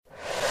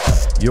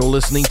You're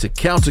listening to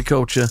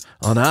Counterculture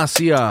on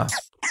RCR.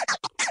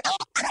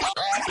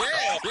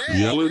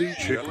 Reality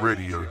Check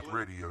Radio.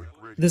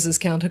 This is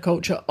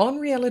Counterculture on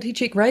Reality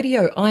Check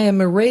Radio. I am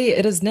Maree.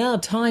 It is now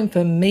time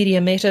for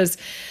Media Matters,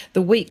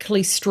 the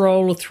weekly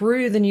stroll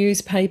through the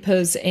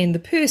newspapers, and the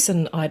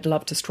person I'd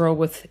love to stroll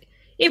with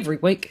every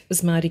week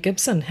is Marty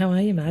Gibson. How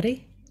are you,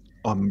 Marty?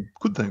 I'm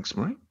good, thanks,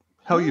 Maree.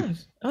 How are you?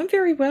 I'm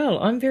very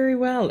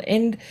well.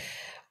 And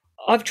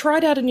I've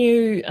tried out a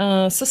new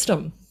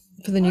system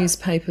for the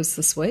newspapers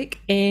this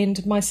week,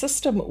 and my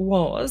system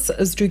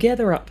is to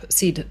gather up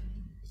said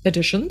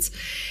editions,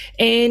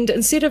 and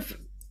instead of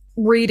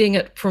reading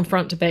it from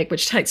front to back,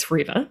 which takes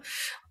forever,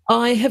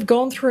 I have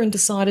gone through and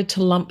decided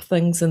to lump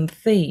things in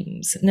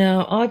themes.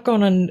 Now, I've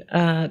gone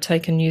and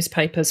taken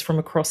newspapers from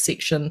a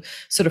cross-section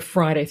sort of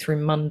Friday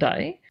through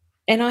Monday,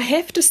 and I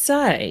have to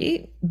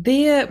say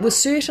there were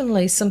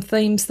certainly some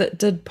themes that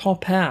did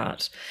pop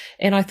out,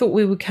 and I thought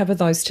we would cover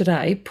those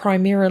today,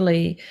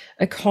 primarily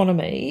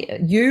economy.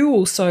 You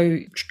also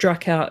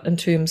struck out in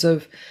terms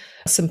of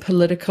some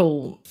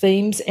political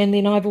themes, and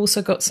then I've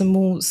also got some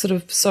more sort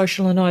of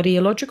social and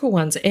ideological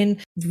ones.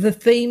 And the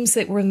themes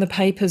that were in the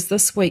papers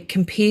this week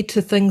compared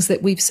to things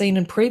that we've seen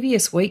in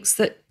previous weeks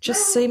that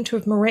just seem to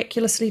have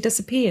miraculously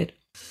disappeared.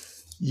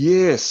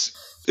 Yes,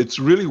 it's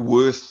really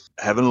worth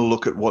having a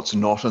look at what's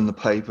not in the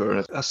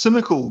paper. A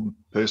cynical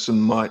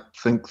person might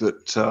think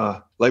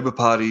that Labour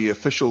Party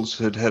officials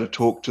had a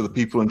talk to the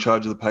people in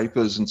charge of the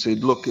papers and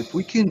said, look, if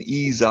we can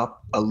ease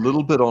up a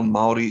little bit on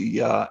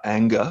Māori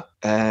anger,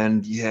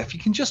 and if you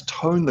can just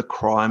tone the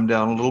crime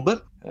down a little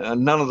bit,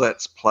 none of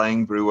that's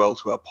playing very well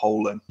to our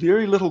polling.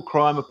 Very little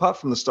crime, apart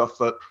from the stuff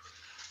that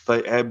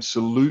they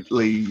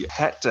absolutely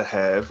had to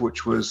have,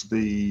 which was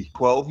the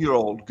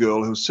 12-year-old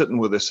girl who was sitting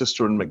with her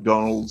sister in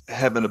McDonald's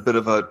having a bit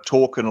of a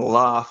talk and a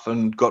laugh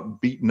and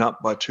got beaten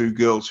up by two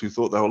girls who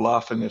thought they were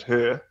laughing at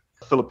her.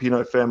 A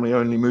Filipino family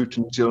only moved to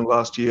New Zealand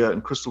last year,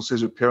 and Crystal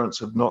says her parents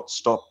have not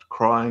stopped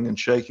crying and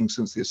shaking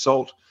since the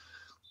assault.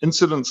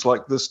 Incidents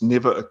like this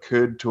never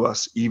occurred to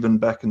us even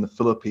back in the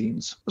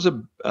Philippines. That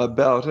was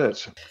about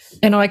it.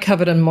 And I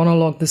covered in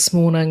monologue this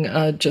morning,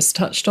 just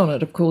touched on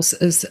it, of course,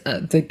 is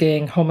the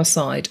gang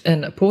homicide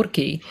in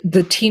Aporiki.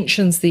 The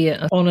tensions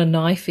there on a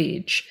knife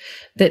edge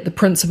that the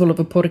principal of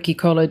Aporiki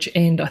College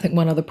and I think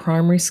one other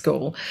primary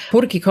school,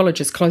 Aporiki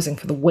College is closing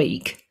for the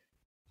week,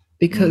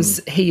 because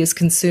he is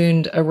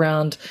concerned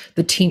around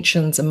the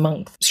tensions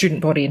among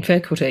student body and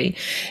faculty,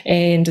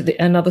 and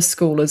another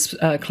school is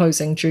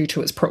closing due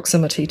to its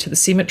proximity to the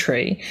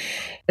cemetery.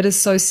 It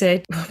is so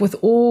sad. With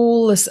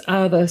all this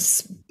other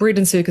bread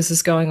and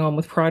circuses going on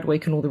with Pride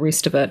Week and all the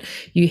rest of it,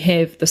 you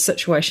have the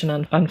situation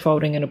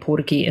unfolding in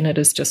Aporiki, and it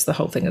is just, the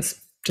whole thing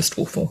is just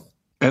awful.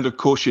 And of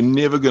course, you're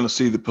never going to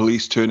see the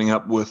police turning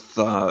up with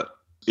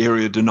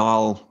area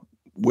denial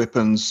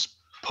weapons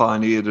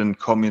pioneered in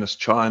communist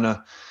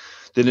China.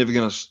 They're never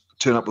going to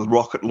turn up with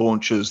rocket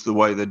launchers the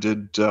way they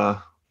did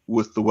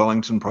with the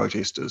Wellington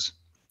protesters.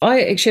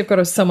 I actually have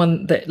got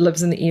someone that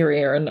lives in the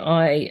area, and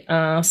I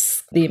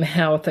asked them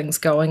how are things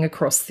going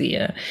across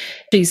there.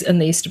 She's in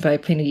the Eastern Bay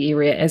Plenty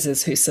area, as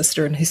is her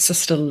sister, and her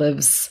sister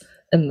lives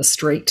in the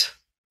street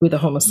where the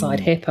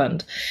homicide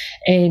happened.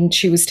 And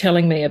she was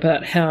telling me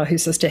about how her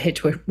sister had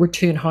to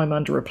return home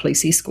under a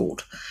police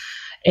escort.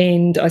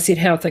 And I said,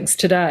 how are things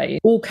today?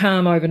 All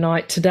calm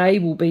overnight. Today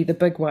will be the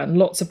big one.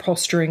 Lots of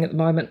posturing at the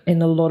moment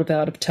and a lot of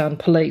out-of-town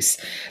police.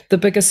 The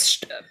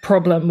biggest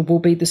problem will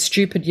be the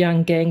stupid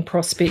young gang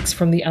prospects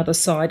from the other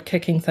side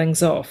kicking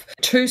things off.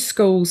 Two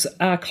schools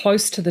are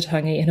close to the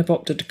tangi and have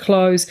opted to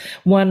close.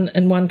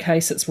 In one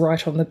case, it's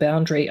right on the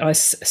boundary. I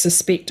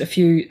suspect a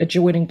few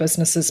adjoining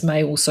businesses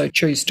may also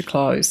choose to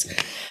close.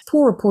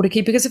 Poor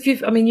Aporiki, because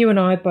you and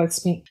I have both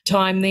spent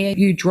time there.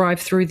 You drive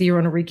through there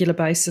on a regular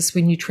basis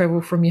when you travel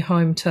from your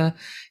home to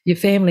your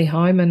family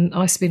home, and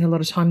I spent a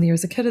lot of time there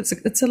as a kid.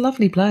 It's a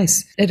lovely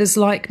place. It is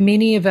like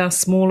many of our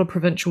smaller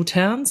provincial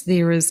towns.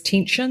 There is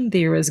tension,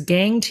 there is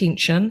gang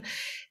tension,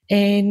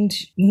 and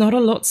not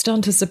a lot's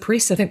done to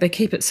suppress. I think they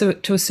keep it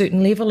to a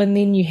certain level, and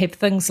then you have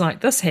things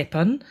like this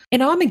happen.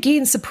 And I'm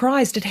again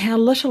surprised at how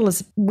little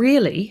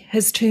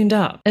has turned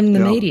up in the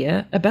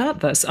media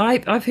about this.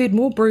 I've heard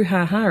more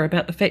brouhaha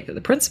about the fact that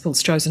the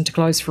principal's chosen to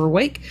close for a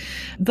week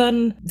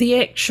than the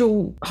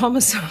actual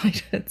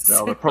homicide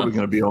itself. Well, they're probably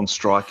going to be on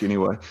strike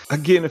anyway.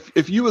 Again,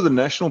 if you were the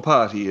National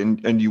Party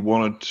and you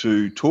wanted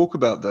to talk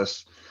about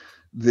this,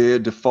 their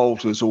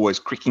default is always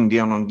cracking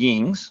down on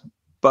gangs.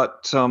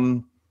 But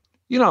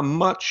a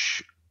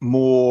much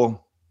more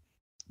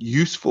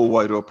useful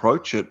way to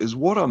approach it is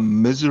what a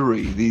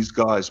misery these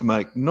guys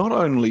make, not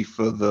only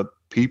for the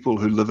people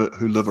who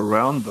live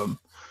around them,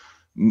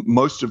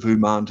 most of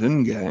whom aren't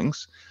in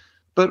gangs,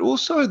 but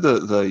also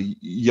the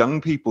young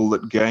people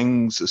that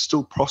gangs are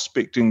still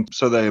prospecting,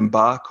 so they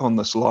embark on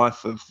this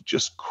life of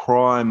just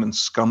crime and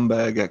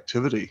scumbag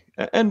activity,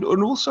 and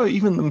also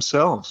even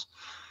themselves.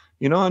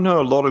 I know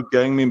a lot of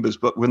gang members,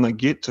 but when they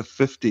get to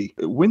 50,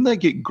 when they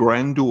get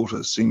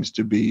granddaughters seems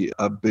to be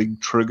a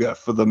big trigger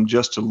for them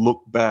just to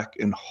look back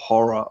in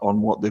horror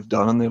on what they've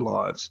done in their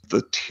lives.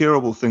 The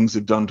terrible things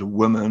they've done to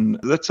women,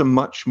 that's a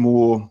much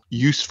more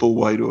useful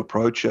way to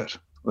approach it.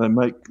 They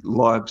make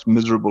lives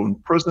miserable in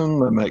prison.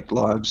 They make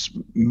lives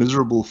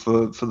miserable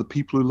for the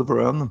people who live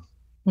around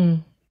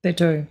them. They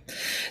do.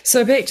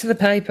 So back to the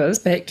papers,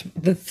 back to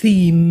the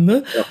theme.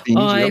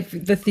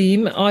 The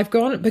theme, I've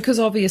gone, because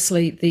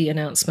obviously the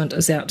announcement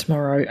is out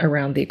tomorrow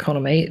around the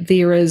economy.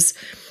 There is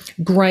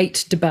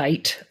great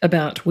debate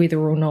about whether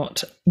or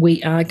not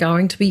we are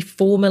going to be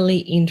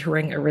formally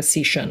entering a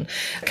recession.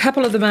 A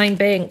couple of the main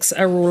banks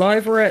are all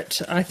over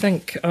it. I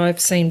think I've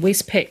seen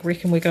Westpac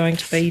reckon we're going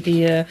to be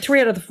there.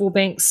 3 out of the 4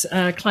 banks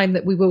claim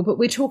that we will, but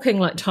we're talking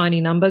like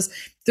tiny numbers.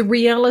 The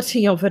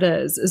reality of it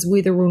is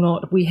whether or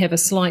not we have a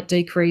slight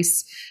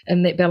decrease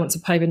in that balance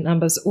of payment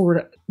numbers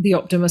or the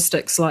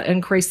optimistic slight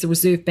increase. The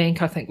Reserve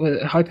Bank, I think,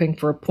 we're hoping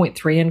for a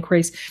 0.3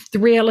 increase. The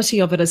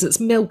reality of it is it's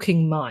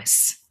milking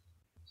mice.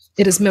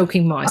 It is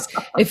milking mice.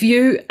 If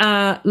you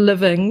are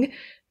living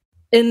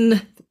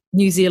in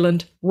New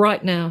Zealand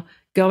right now,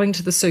 going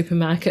to the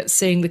supermarket,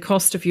 seeing the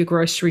cost of your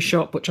grocery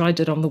shop, which I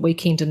did on the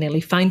weekend and nearly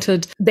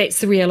fainted,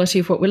 that's the reality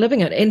of what we're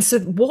living in. And so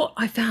what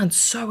I found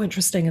so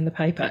interesting in the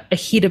paper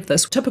ahead of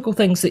this, typical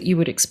things that you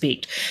would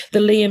expect. The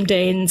Liam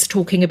Dans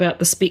talking about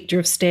the spectre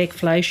of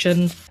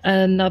stagflation,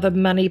 another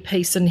money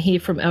piece in here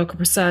from Alka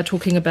Prasad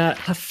talking about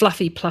a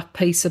fluffy pluff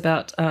piece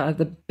about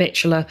the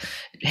Bachelor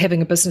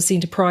having a business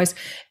enterprise.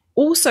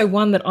 Also,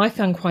 one that I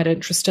found quite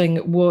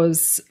interesting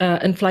was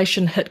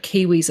inflation hit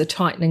Kiwis are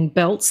tightening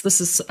belts.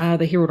 This is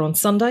the Herald on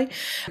Sunday.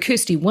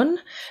 Kirsty Wynn.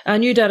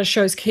 New data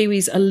shows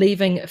Kiwis are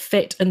leaving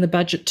fat in the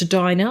budget to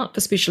dine out for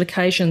special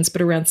occasions,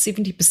 but around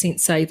 70%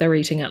 say they're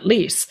eating out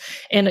less.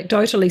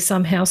 Anecdotally,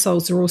 some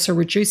households are also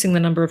reducing the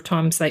number of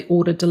times they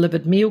order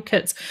delivered meal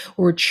kits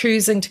or are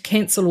choosing to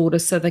cancel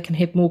orders so they can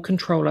have more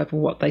control over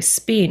what they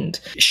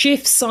spend.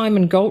 Chef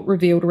Simon Galt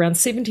revealed around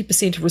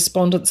 70% of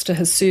respondents to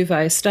his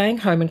survey are staying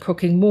home and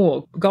cooking more.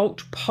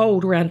 Galt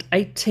polled around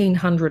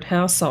 1,800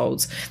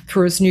 households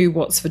through his new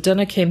What's for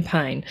Dinner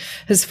campaign.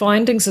 His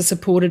findings are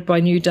supported by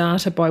new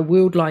data by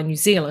Worldline New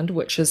Zealand,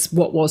 which is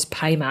what was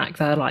Paymark.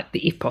 They're like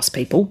the EFTPOS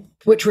people,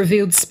 which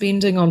revealed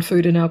spending on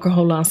food and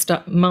alcohol last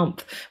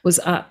month was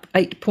up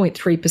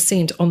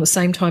 8.3% on the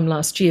same time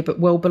last year, but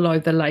well below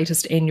the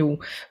latest annual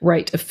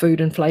rate of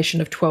food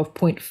inflation of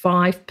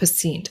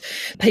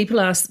 12.5%. People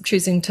are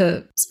choosing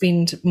to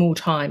spend more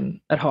time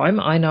at home.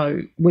 I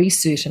know we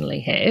certainly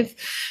have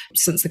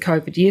since the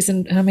COVID years.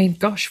 And I mean,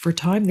 gosh, for a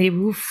time there, we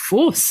were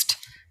forced.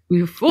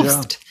 Yeah.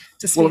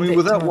 Well, I mean,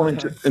 without wanting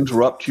to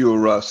interrupt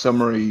your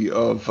summary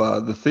of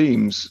the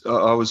themes,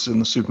 I was in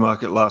the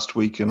supermarket last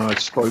week and I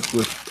spoke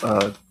with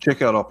a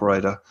checkout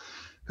operator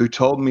who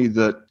told me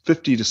that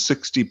 50 to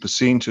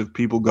 60% of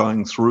people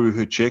going through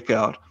her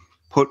checkout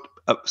put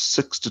up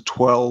 6 to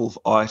 12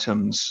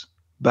 items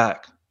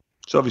back.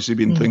 She's obviously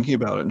been thinking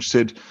about it.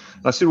 And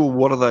I said, well,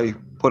 what are they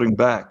putting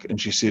back?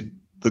 And she said,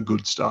 the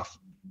good stuff.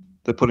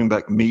 They're putting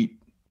back meat,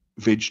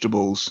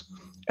 vegetables,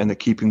 and they're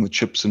keeping the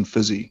chips and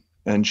fizzy.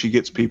 And she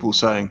gets people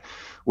saying,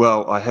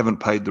 well, I haven't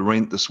paid the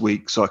rent this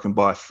week, so I can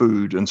buy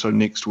food. And so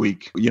next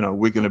week,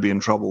 we're going to be in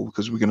trouble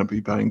because we're going to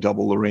be paying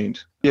double the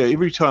rent. Yeah,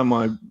 every time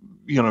I,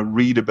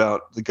 read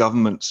about the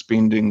government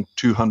spending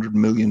 $200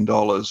 million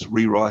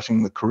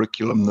rewriting the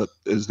curriculum that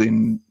is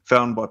then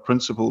found by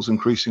principals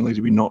increasingly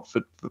to be not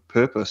fit for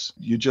purpose,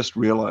 you just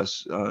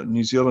realize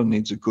New Zealand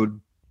needs a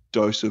good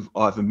dose of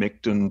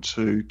ivermectin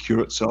to cure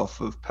itself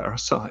of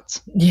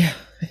parasites. Yeah,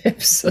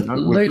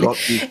 absolutely. We've got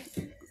these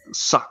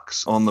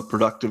sucks on the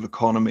productive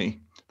economy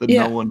that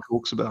no one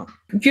talks about.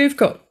 You've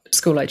got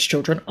school-age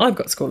children. I've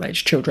got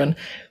school-age children.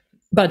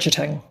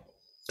 Budgeting.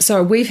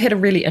 So we've had a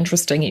really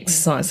interesting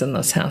exercise in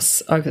this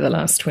house over the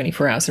last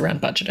 24 hours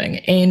around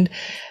budgeting. And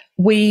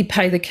we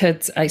pay the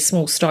kids a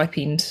small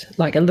stipend,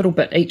 like a little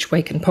bit each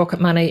week in pocket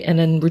money. And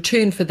in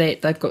return for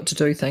that, they've got to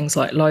do things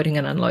like loading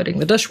and unloading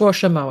the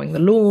dishwasher, mowing the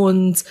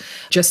lawns.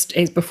 Just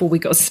as before we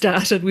got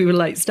started, we were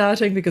late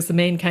starting because the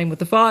man came with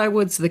the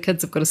firewood. So the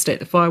kids have got to stack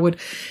the firewood.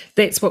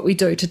 That's what we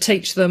do to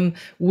teach them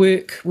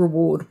work,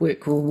 reward,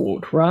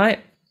 right?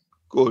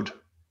 Good.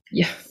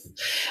 Yeah.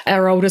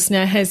 Our oldest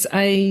now has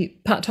a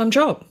part-time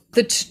job.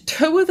 The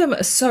two of them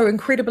are so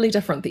incredibly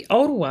different. The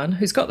older one,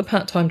 who's got the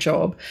part-time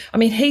job, I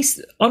mean,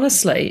 he's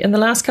honestly, in the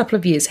last couple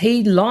of years,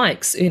 he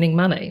likes earning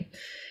money.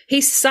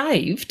 He's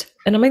saved,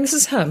 and I mean, this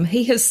is him,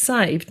 he has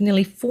saved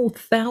nearly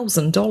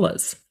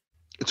 $4,000.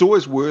 It's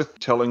always worth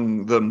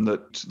telling them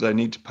that they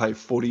need to pay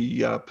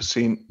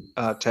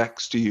 40%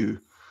 tax to you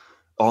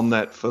on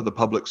that for the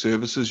public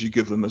services you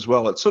give them as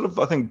well. It sort of,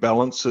 I think,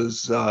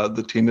 balances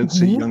the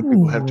tendency young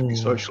people have to be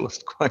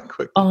socialist quite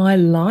quickly. I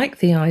like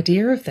the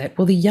idea of that.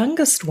 Well, the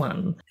youngest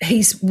one,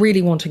 he's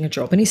really wanting a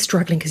job and he's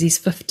struggling because he's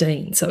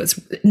 15. So it's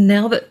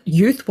now that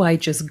youth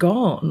wage is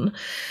gone,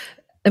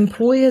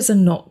 employers are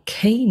not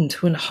keen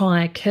to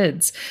hire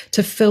kids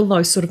to fill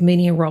those sort of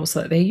menial roles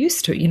that they're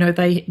used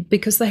to,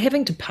 because they're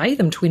having to pay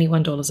them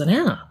 $21 an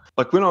hour.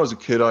 Like when I was a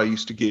kid, I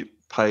used to get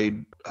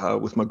paid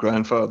with my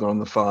grandfather on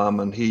the farm,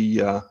 and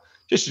he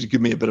just to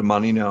give me a bit of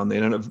money now and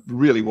then, and it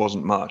really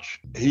wasn't much.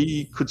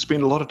 He could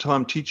spend a lot of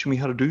time teaching me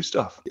how to do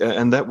stuff,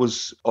 and that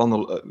was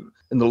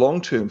in the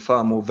long term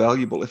far more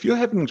valuable. If you're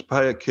having to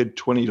pay a kid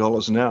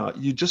 $20 an hour,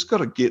 you just got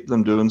to get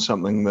them doing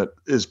something that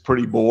is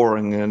pretty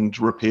boring and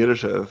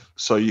repetitive,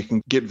 so you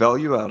can get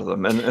value out of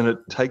them, and it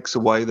takes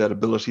away that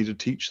ability to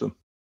teach them.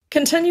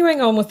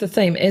 Continuing on with the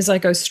theme, as I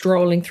go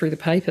strolling through the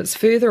papers,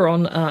 further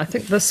on, I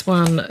think this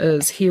one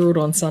is Herald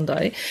on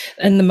Sunday,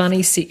 in the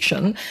money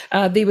section,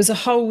 there was a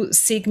whole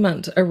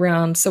segment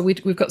around, so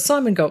we've got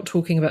Simon Galt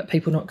talking about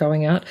people not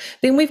going out.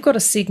 Then we've got a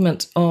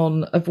segment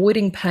on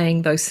avoiding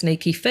paying those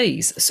sneaky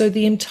fees. So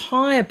the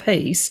entire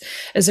piece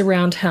is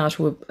around how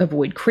to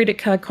avoid credit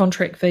card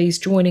contract fees,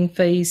 joining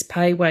fees,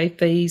 payway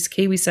fees,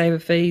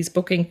 KiwiSaver fees,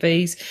 booking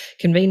fees,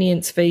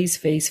 convenience fees.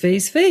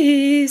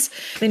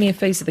 Plenty of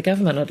fees of the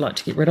government I'd like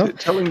to get rid of.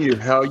 Telling you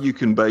how you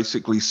can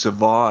basically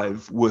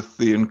survive with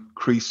the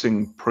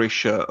increasing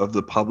pressure of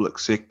the public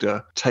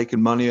sector,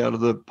 taking money out of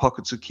the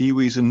pockets of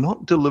Kiwis and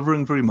not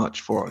delivering very much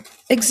for it.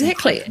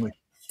 Exactly.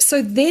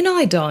 So then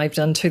I dived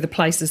into the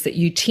places that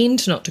you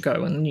tend not to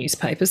go in the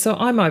newspaper. So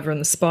I'm over in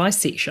the spy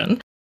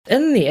section.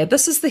 In there,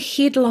 this is the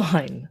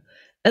headline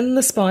in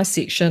the spy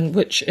section,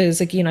 which is,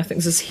 again, I think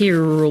this is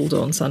Herald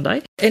on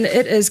Sunday, and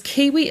it is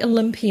Kiwi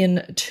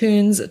Olympian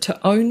turns to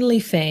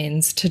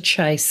OnlyFans to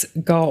chase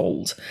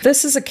gold.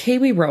 This is a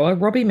Kiwi rower,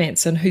 Robbie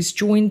Manson, who's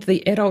joined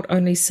the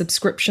adult-only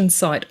subscription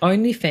site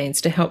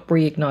OnlyFans to help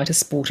reignite a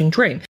sporting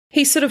dream.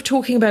 He's sort of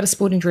talking about a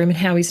sporting dream and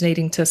how he's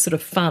needing to sort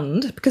of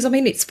fund, because, I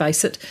mean, let's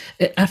face it,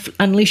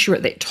 unless you're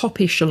at that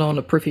top echelon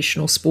of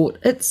professional sport,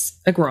 it's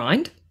a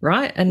grind,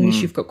 right?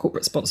 Unless you've got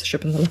corporate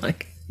sponsorship and the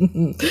like.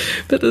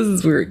 But this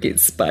is where it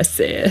gets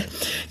spicy.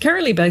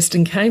 Currently based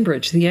in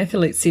Cambridge, the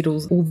athlete said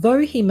although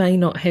he may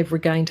not have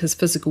regained his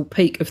physical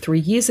peak of 3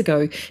 years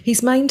ago,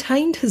 he's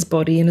maintained his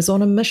body and is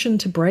on a mission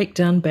to break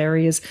down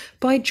barriers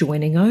by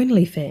joining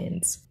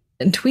OnlyFans.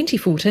 In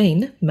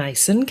 2014,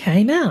 Mason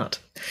came out.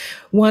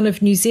 One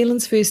of New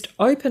Zealand's first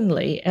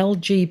openly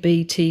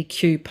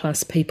LGBTQ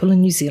plus people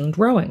in New Zealand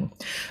rowing.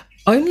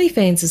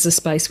 OnlyFans is a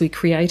space where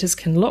creators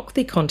can lock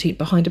their content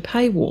behind a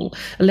paywall,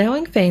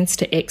 allowing fans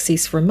to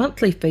access for a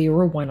monthly fee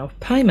or a one-off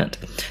payment.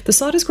 The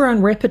site has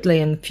grown rapidly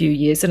in a few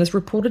years and is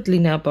reportedly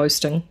now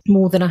boasting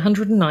more than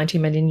 190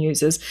 million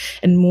users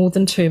and more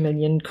than 2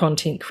 million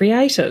content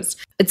creators.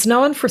 It's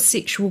known for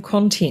sexual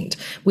content,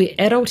 where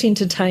adult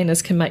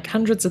entertainers can make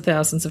hundreds of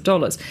thousands of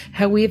dollars.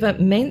 However,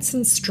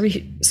 Manson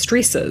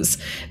stresses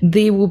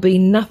there will be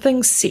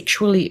nothing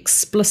sexually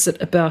explicit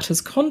about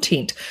his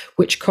content,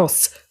 which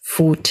costs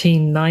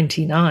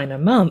 $14.99 a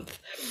month.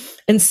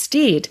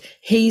 Instead,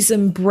 he's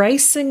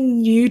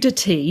embracing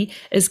nudity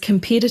as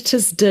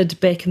competitors did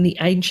back in the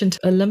ancient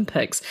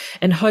Olympics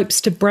and hopes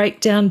to break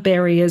down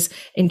barriers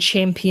and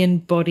champion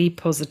body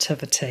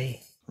positivity.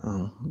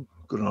 Oh,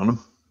 good on him.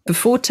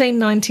 For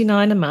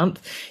 $14.99 a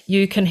month,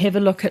 you can have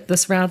a look at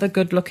this rather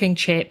good-looking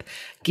chap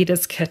get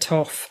his kit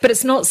off. But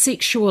it's not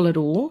sexual at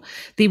all.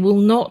 There will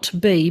not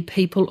be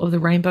people of the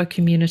rainbow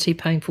community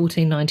paying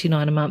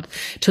 $14.99 a month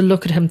to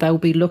look at him. They'll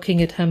be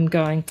looking at him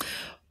going,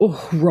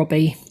 oh,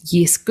 Robbie,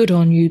 yes, good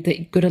on you,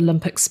 that good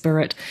Olympic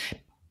spirit.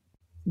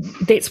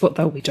 That's what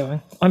they'll be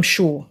doing, I'm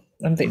sure.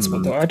 And that's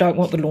what I don't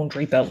want the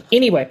laundry bill.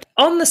 Anyway,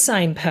 on the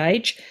same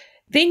page,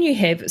 then you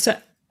have...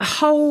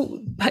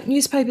 whole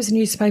newspapers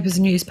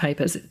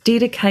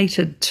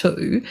dedicated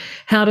to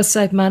how to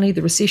save money,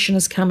 the recession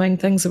is coming,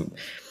 things are,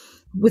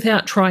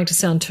 without trying to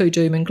sound too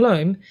doom and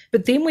gloom.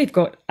 But then we've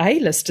got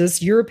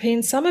A-listers,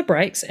 European summer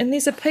breaks, and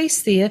there's a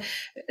piece there.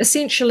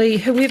 Essentially,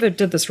 whoever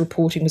did this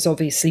reporting was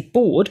obviously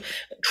bored,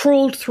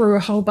 trawled through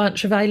a whole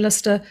bunch of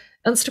A-lister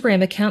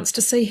Instagram accounts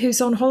to see who's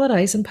on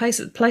holidays in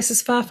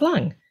places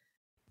far-flung.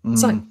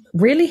 It's like,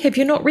 really? Have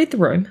you not read the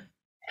room?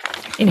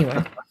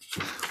 Anyway.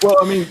 Well,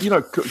 I mean,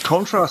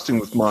 contrasting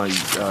with my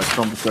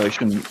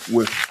conversation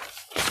with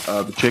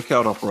the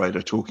checkout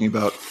operator talking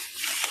about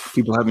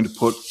people having to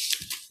put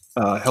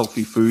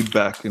healthy food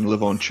back and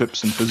live on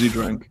chips and fizzy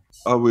drink,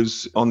 I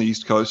was on the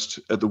East Coast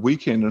at the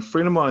weekend, and a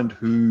friend of mine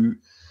who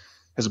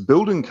has a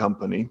building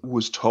company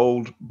was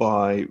told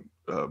by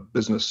a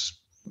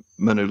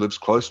businessman who lives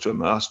close to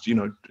him, asked,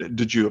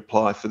 did you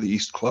apply for the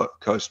East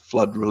Coast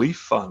Flood Relief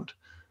Fund?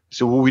 He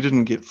said, well, we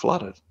didn't get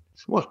flooded. He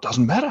said, well, it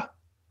doesn't matter.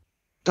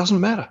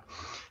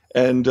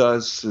 And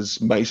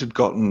his mate had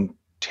gotten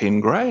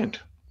 10 grand.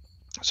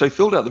 So he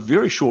filled out the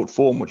very short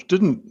form, which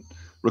didn't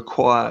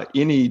require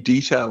any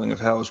detailing of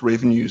how his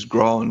revenue's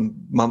grown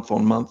month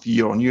on month,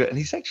 year on year. And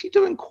he's actually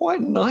doing quite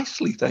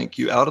nicely, thank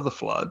you, out of the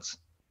floods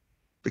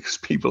because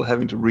people are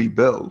having to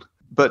rebuild.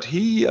 But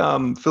he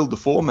filled the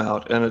form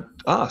out and it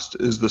asked,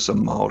 is this a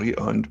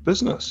Māori-owned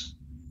business?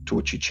 To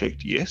which he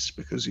checked yes,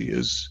 because he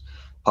is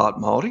part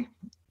Māori.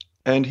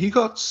 And he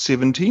got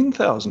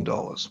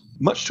 $17,000.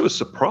 Much to his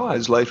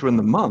surprise, later in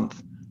the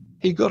month,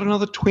 he got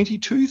another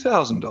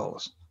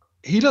 $22,000.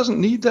 He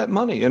doesn't need that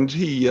money, and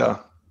he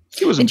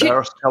was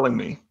embarrassed telling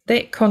me.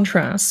 That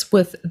contrasts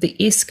with the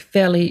Esk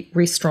Valley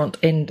restaurant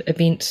and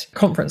event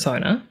conference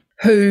owner,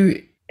 who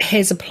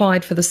has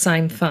applied for the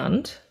same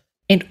fund,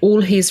 and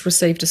all he's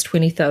received is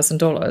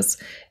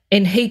 $20,000,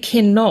 and he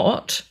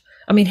cannot.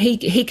 I mean,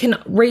 he can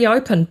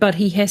reopen, but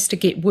he has to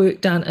get work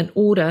done in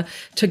order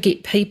to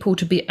get people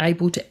to be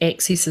able to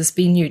access his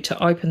venue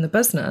to open the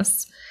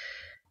business.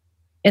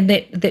 And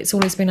that's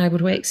all he's been able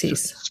to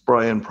access.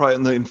 Spray and pray.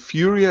 And the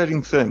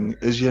infuriating thing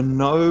is,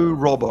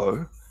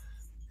 Robbo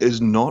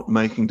is not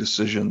making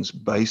decisions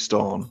based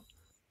on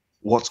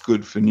what's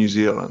good for New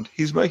Zealand.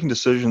 He's making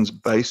decisions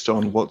based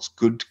on what's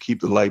good to keep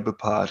the Labour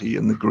Party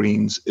and the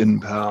Greens in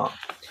power,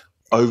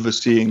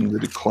 overseeing the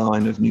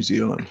decline of New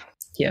Zealand.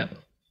 Yeah.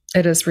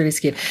 It is really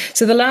scary.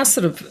 So the last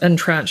sort of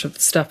tranche of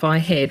stuff I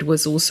had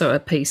was also a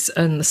piece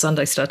in the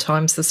Sunday Star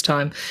Times this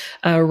time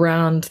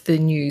around the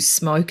new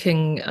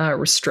smoking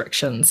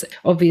restrictions.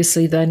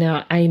 Obviously, they're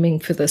now aiming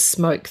for the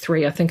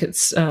smoke-free. I think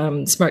it's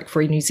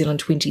smoke-free New Zealand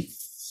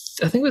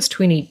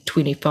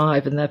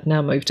 2025, and they've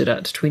now moved it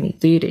out to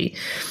 2030.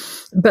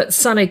 But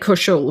Sonny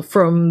Kushal,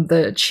 from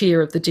the chair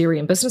of the Dairy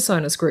and Business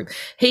Owners Group,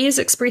 he is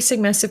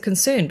expressing massive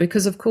concern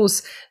because, of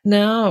course,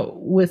 now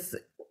with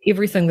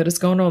everything that has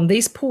gone on,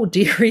 these poor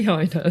dairy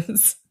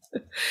owners,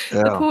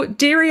 the poor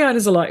dairy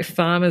owners are like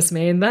farmers,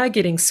 man. They're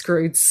getting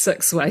screwed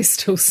 6 ways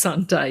till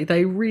Sunday.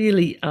 They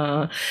really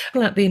are.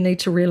 People out there need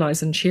to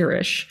realise and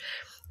cherish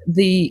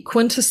the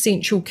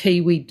quintessential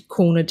Kiwi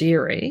corner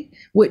dairy,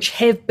 which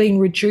have been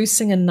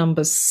reducing in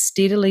numbers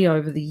steadily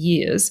over the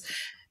years.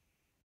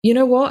 You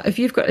know what? If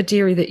you've got a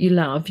dairy that you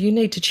love, you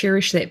need to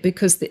cherish that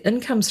because the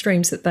income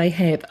streams that they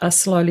have are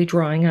slowly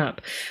drying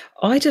up.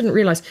 I didn't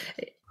realise.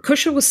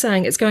 Kushal was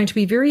saying it's going to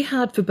be very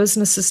hard for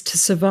businesses to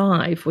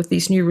survive with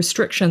these new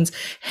restrictions.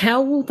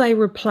 How will they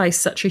replace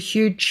such a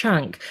huge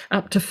chunk,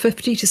 up to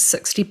 50 to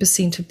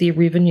 60% of their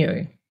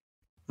revenue?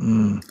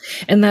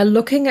 And they're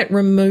looking at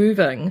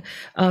removing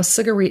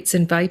cigarettes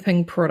and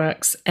vaping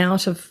products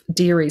out of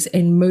dairies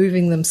and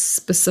moving them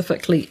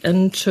specifically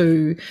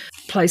into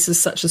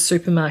places such as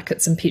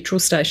supermarkets and petrol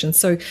stations.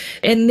 So,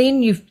 and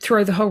then you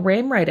throw the whole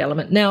ram raid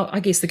element. Now, I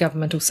guess the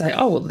government will say,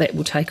 oh, well, that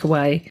will take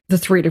away the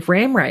threat of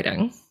ram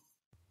raiding.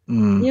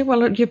 Yeah,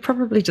 well, you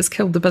probably just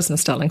killed the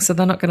business, darling, so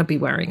they're not going to be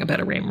worrying about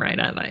a ram raid,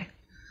 are they?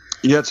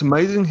 Yeah, it's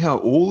amazing how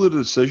all the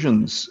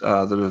decisions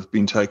that have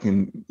been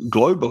taken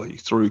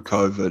globally through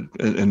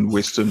COVID in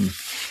Western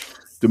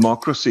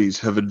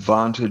democracies have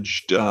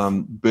advantaged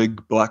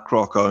big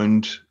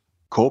BlackRock-owned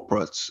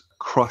corporates,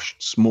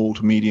 crushed small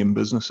to medium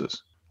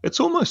businesses. It's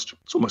almost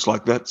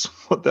like that's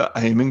what they're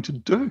aiming to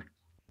do.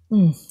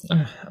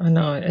 I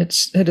know,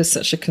 it is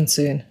such a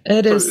concern.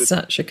 It is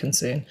such a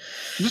concern.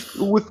 Just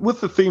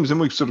with the themes, and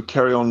we sort of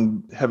carry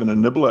on having a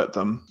nibble at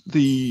them,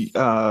 the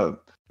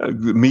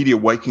media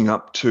waking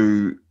up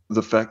to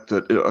the fact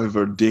that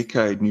over a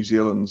decade, New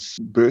Zealand's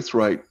birth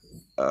rate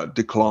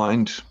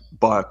declined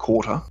by a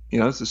quarter. You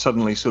know, so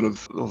suddenly sort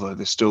of, although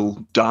they're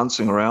still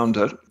dancing around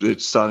it,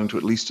 it's starting to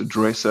at least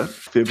address it. A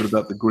fair bit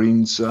about the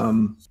Greens,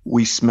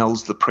 we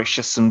smells the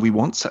precious and we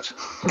wants it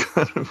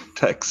kind of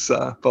tax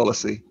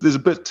policy. There's a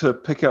bit to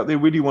pick out there.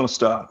 Where do you want to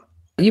start?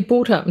 You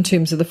brought up in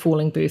terms of the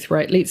falling birth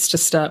rate. Let's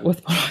just start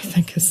with what I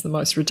think is the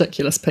most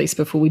ridiculous piece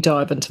before we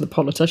dive into the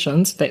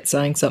politicians. That's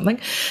saying something.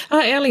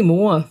 Ali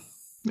Moore.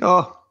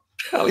 Oh,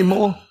 Ali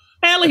Moore.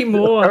 Ali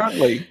Moore.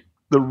 Apparently,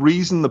 the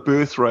reason the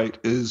birth rate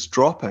is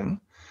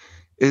dropping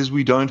is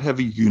we don't have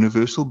a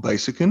universal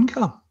basic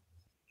income.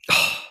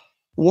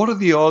 What are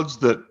the odds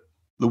that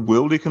the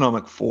World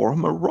Economic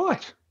Forum are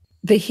right?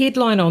 The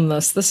headline on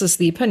this is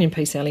the opinion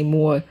piece, Ali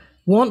Moore.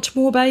 Want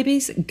more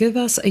babies? Give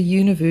us a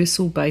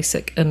universal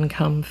basic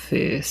income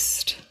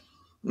first.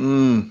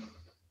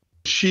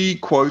 She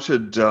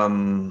quoted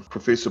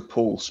Professor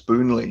Paul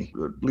Spoonley,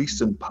 at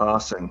least in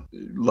passing,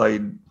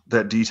 laid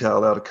that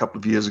detail out a couple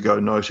of years ago,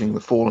 noting the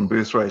fall in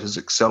birth rate has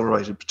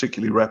accelerated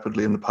particularly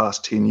rapidly in the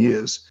past 10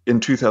 years. In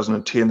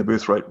 2010, the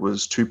birth rate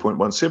was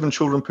 2.17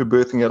 children per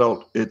birthing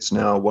adult. It's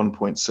now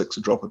 1.6,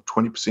 a drop of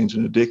 20%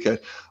 in a decade.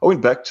 I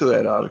went back to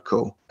that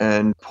article,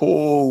 and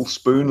Paul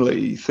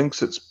Spoonley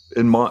thinks it's,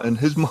 in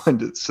his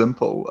mind, it's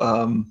simple.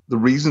 The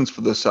reasons for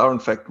this are, in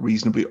fact,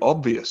 reasonably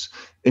obvious.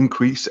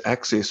 Increase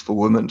access for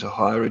women to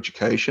higher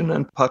education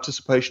and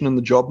participation in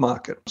the job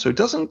market. So it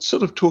doesn't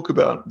sort of talk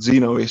about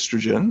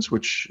xenoestrogens,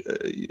 which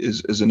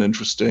is an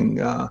interesting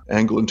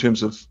angle in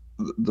terms of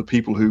the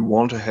people who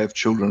want to have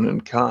children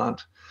and can't.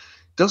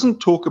 It doesn't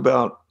talk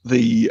about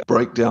the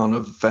breakdown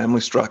of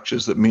family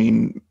structures that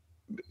mean,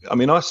 I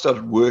mean, I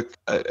started work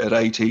at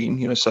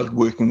 18, started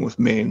working with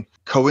men.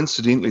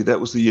 Coincidentally, that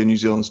was the year New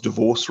Zealand's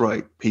divorce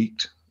rate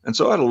peaked. And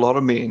so I had a lot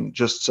of men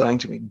just saying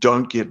to me,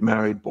 don't get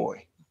married,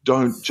 boy.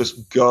 Don't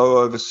just go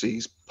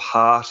overseas,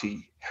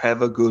 party,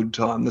 have a good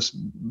time. This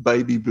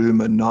baby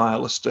boomer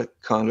nihilistic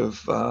kind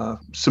of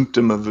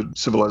symptom of a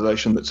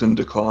civilization that's in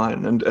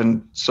decline.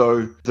 And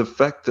so the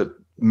fact that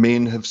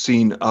men have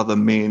seen other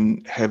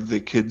men have their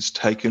kids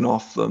taken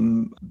off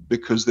them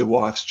because their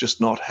wife's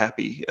just not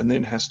happy and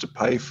then has to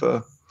pay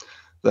for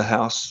the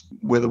house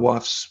where the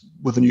wife's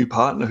with a new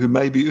partner who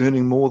may be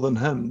earning more than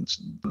him.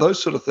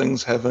 Those sort of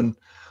things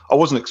I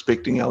wasn't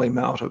expecting Ali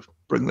Mao to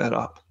bring that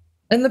up.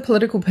 In the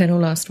political panel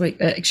last week,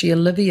 actually,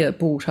 Olivia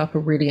brought up a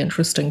really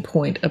interesting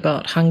point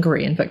about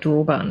Hungary and Viktor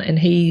Orban, and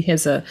he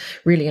has a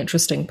really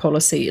interesting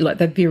policy. Like,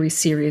 they're very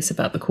serious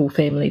about the core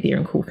family there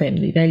and core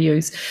family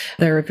values.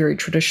 They're a very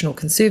traditional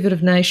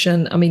conservative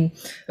nation. I mean,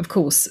 of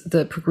course,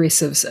 the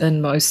progressives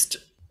in most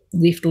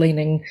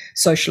left-leaning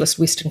socialist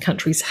Western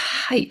countries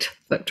hate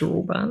Viktor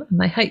Orban, and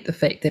they hate the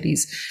fact that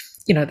he's,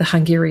 the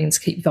Hungarians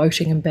keep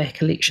voting him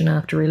back election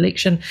after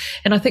election.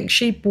 And I think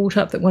she brought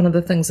up that one of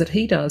the things that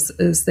he does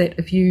is that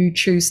if you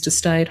choose to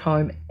stay at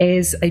home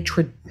as a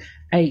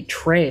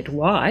trad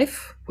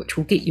wife, which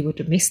will get you a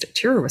domestic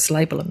terrorist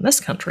label in this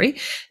country,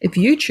 if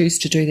you choose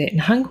to do that in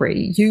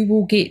Hungary, you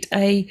will get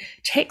a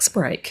tax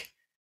break.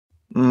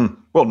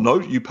 Well,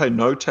 no, you pay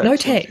no tax. No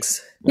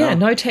tax. Yeah,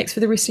 no tax for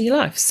the rest of your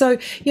life. So,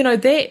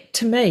 that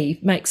to me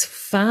makes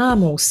far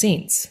more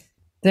sense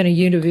than a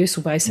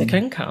universal basic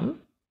income.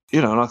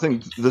 And I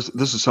think this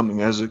is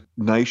something as a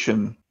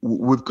nation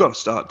we've got to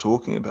start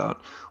talking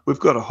about. We've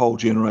got a whole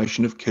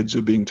generation of kids who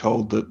are being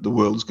told that the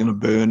world's going to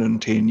burn in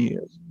 10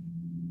 years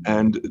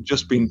and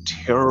just being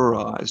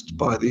terrorized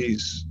by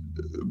these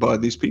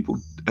people,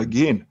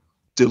 again,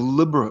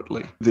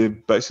 deliberately.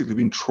 They've basically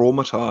been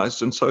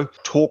traumatized and so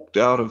talked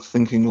out of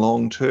thinking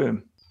long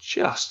term.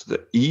 Just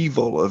the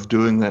evil of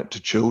doing that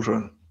to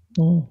children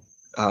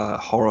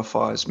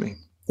horrifies me.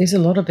 There's a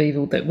lot of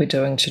evil that we're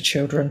doing to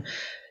children.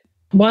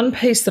 One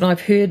piece that I've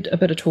heard a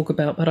bit of talk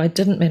about, but I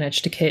didn't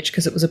manage to catch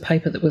because it was a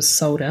paper that was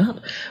sold out,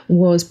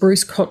 was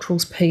Bruce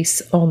Cottrell's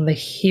piece on the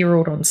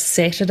Herald on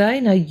Saturday.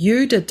 Now,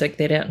 you did dig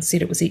that out and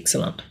said it was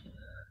excellent.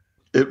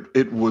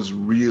 It was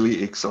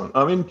really excellent.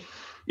 I mean,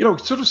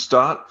 sort of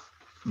start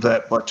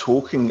that by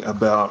talking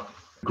about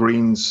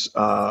Green's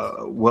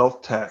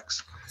wealth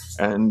tax,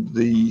 and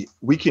the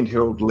Weekend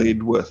Herald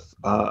led with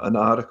an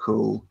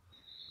article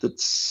that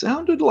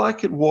sounded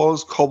like it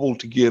was cobbled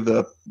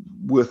together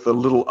with a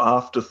little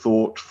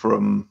afterthought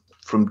from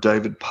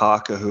David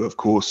Parker, who, of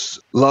course,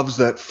 loves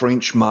that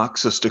French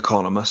Marxist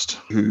economist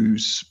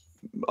whose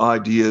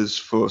ideas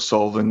for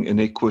solving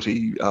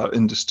inequity are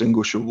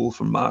indistinguishable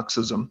from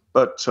Marxism.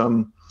 But,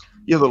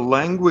 the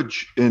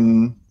language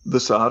in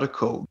this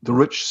article, the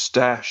rich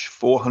stash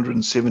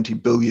 470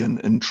 billion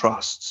in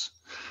trusts.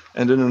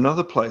 And in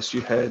another place,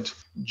 you had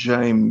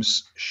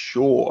James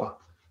Shaw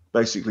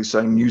basically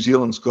saying New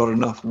Zealand's got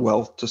enough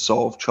wealth to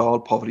solve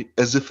child poverty,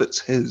 as if it's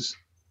his,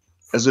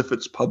 as if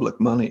it's public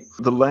money.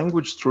 The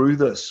language through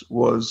this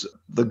was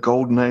the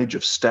golden age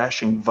of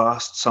stashing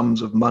vast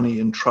sums of money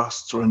in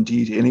trusts or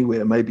indeed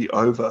anywhere may be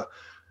over,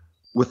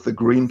 with the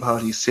Green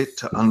Party set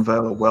to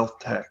unveil a wealth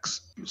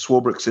tax.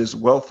 Swarbrick says,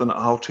 wealth in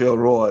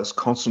Aotearoa is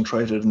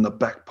concentrated in the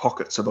back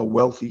pockets of a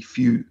wealthy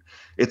few.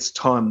 It's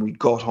time we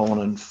got on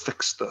and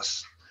fixed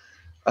this.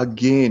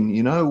 Again,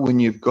 when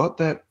you've got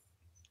that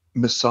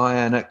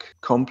messianic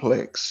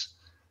complex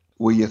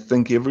where you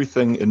think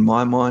everything, in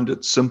my mind,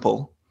 it's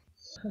simple.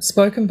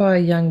 Spoken by a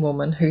young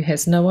woman who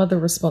has no other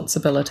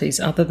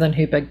responsibilities other than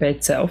her big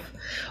bad self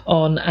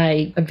on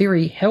a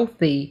very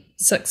healthy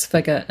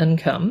 6-figure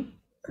income.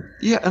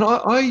 Yeah, and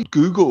I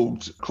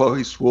Googled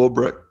Chloe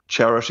Swarbrick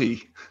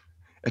charity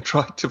and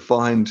tried to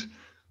find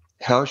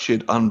how she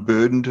had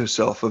unburdened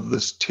herself of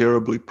this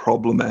terribly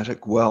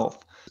problematic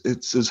wealth.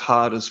 It's as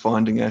hard as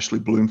finding Ashley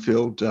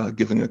Bloomfield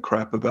giving a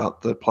crap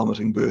about the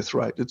plummeting birth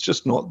rate. It's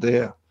just not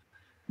there.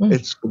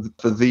 It's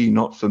for thee,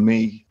 not for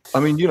me.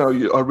 I mean,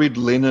 I read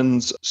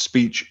Lenin's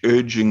speech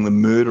urging the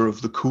murder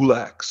of the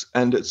kulaks,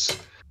 and it's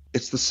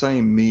the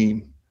same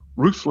meme.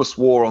 Ruthless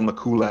war on the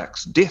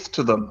kulaks, death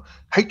to them,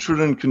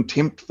 hatred and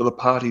contempt for the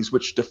parties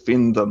which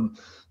defend them,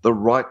 the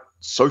right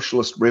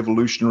socialist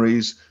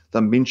revolutionaries, the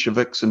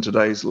Mensheviks and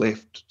today's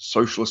left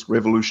socialist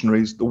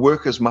revolutionaries. The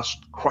workers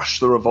must crush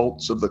the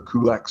revolts of the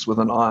kulaks with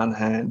an iron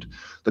hand,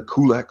 the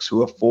kulaks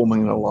who are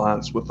forming an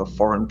alliance with the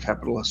foreign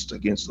capitalists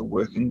against the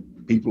working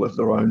people of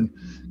their own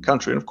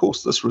country. And of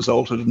course, this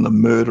resulted in the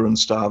murder and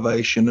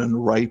starvation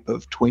and rape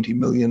of 20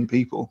 million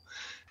people.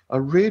 I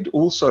read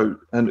also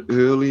an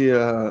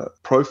earlier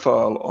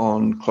profile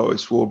on Chloe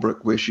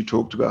Swarbrick where she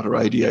talked about her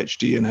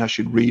ADHD and how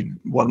she'd read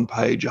one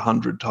page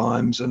 100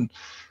 times and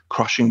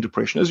crushing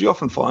depression, as you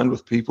often find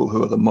with people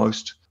who are the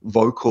most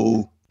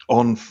vocal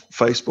on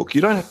Facebook.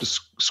 You don't have to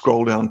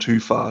scroll down too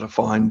far to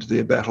find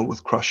their battle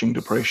with crushing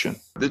depression.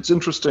 It's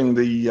interesting,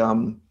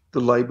 the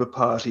Labour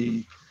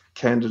Party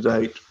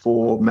candidate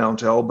for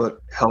Mount Albert,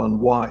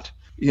 Helen White,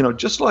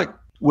 just like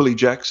Willie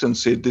Jackson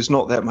said, there's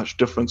not that much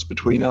difference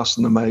between us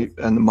and the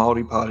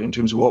Māori Party in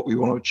terms of what we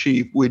want to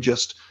achieve. We're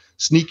just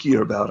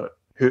sneakier about it.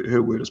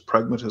 Her word is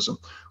pragmatism.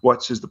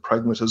 White says the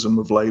pragmatism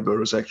of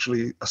Labour is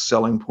actually a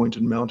selling point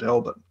in Mount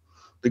Albert.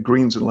 The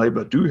Greens and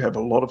Labour do have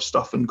a lot of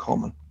stuff in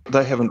common.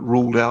 They haven't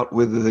ruled out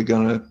whether they're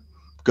going to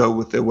go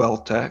with their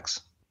wealth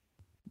tax.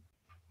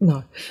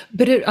 No,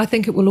 but I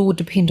think it will all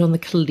depend on the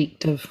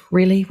collective,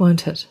 really,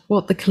 won't it?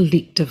 What the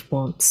collective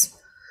wants.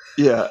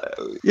 Yeah.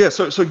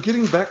 So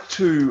getting back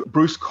to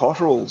Bruce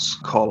Cottrell's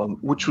column,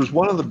 which was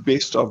one of the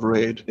best I've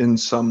read in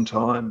some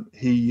time.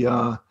 He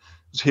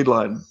was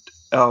headlined,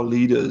 "Our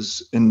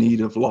Leaders in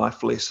Need of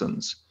Life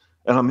Lessons."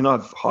 And I mean,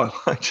 I've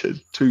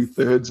highlighted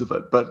 2/3 of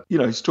it, but,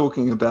 he's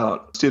talking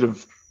about instead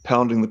of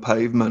pounding the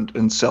pavement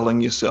and selling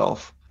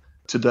yourself,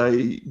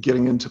 today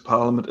getting into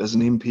Parliament as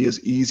an MP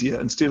is easier.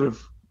 Instead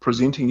of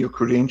presenting your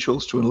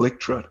credentials to an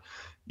electorate,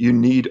 you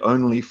need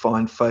only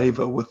find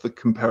favour with the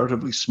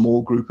comparatively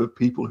small group of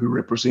people who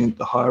represent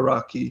the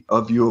hierarchy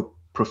of your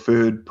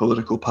preferred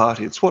political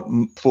party. It's what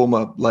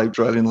former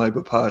Australian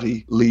Labor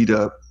Party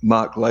leader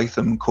Mark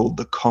Latham called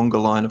the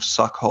conga line of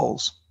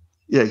suckholes.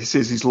 Yeah, he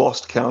says he's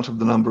lost count of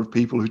the number of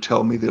people who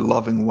tell me they're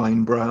loving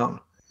Wayne Brown.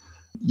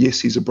 Yes,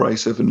 he's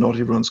abrasive and not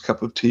everyone's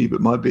cup of tea, but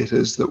my bet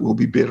is that we'll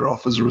be better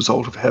off as a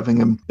result of having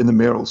him in the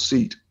mayoral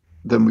seat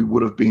than we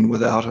would have been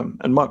without him.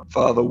 And my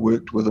father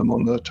worked with him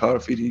on the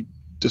Tairāwhiti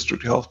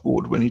District Health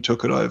Board when he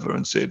took it over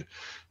and said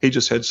he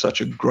just had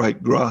such a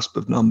great grasp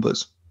of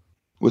numbers.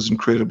 It was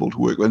incredible to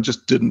work with and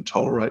just didn't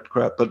tolerate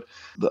crap. But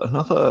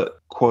another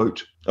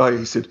quote,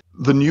 he said,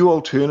 the new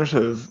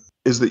alternative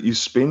is that you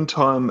spend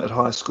time at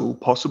high school,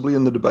 possibly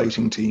in the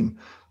debating team,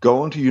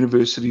 go on to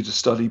university to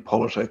study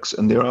politics,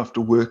 and thereafter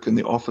work in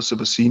the office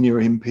of a senior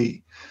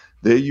MP.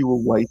 There you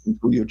will wait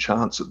until your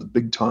chance at the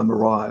big time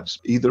arrives,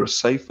 either a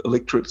safe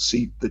electorate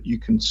seat that you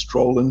can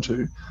stroll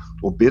into,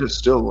 or better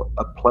still,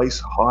 a place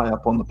high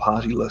up on the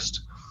party list.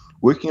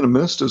 Working in a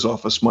minister's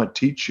office might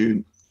teach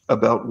you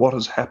about what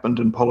has happened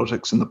in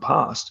politics in the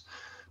past,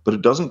 but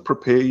it doesn't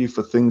prepare you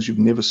for things you've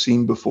never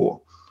seen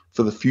before,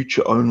 for the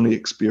future-only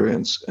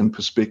experience and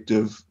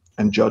perspective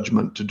and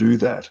judgment to do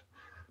that.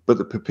 But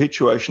the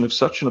perpetuation of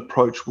such an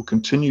approach will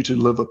continue to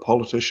deliver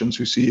politicians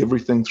who see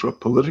everything through a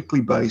politically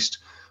based,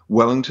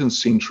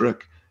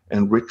 Wellington-centric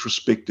and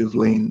retrospective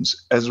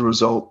lens. As a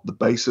result, the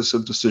basis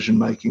of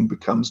decision-making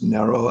becomes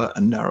narrower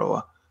and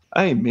narrower.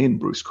 Amen,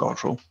 Bruce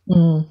Cottrell.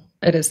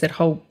 It is that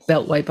whole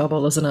Beltway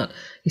bubble, isn't it?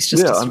 He's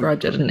just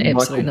described it in an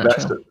absolute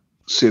nutshell.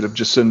 Said of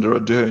Jacinda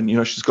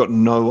Ardern, she's got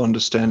no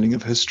understanding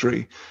of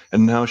history,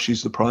 and now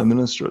she's the Prime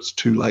Minister. It's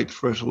too late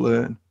for her to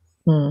learn.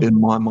 In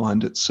my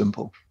mind, it's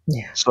simple.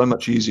 Yeah. So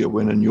much easier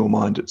when in your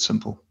mind it's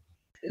simple.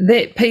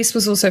 That piece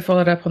was also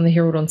followed up on the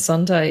Herald on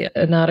Sunday,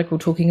 an article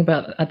talking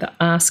about the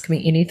Ask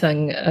Me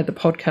Anything, the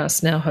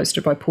podcast now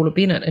hosted by Paula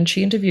Bennett, and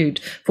she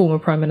interviewed former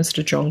Prime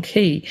Minister John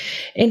Key,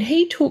 and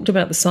he talked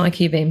about the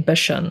psyche of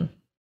ambition.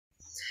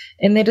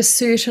 And that is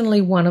certainly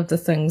one of the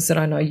things that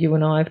I know you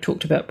and I have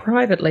talked about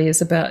privately,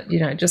 is about,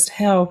 just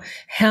how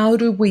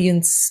do we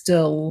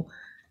instill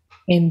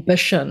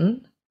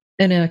ambition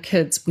in our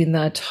kids when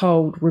they're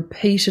told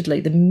repeatedly,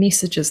 the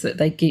messages that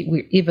they get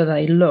wherever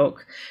they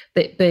look,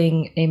 that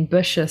being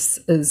ambitious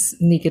is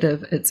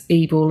negative, it's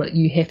evil,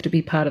 you have to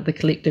be part of the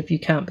collective, you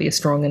can't be a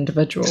strong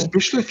individual.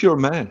 Especially if you're a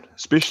man,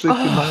 you're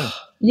male.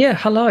 Yeah,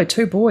 hello,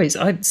 2 boys.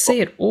 I see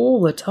it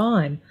all the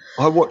time.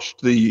 I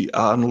watched the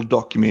Arnold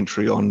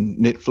documentary on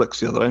Netflix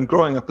the other day, and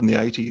growing up in the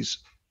 80s,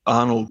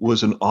 Arnold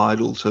was an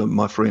idol to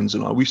my friends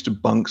and I. We used to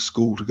bunk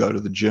school to go to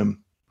the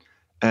gym.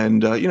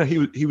 And,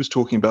 he was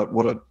talking about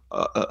what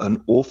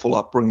an awful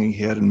upbringing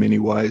he had in many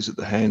ways at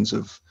the hands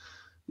of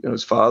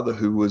his father,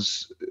 who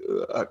was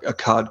a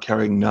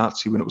card-carrying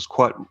Nazi when it was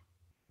quite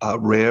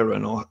rare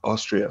in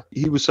Austria.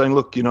 He was saying,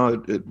 look,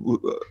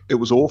 it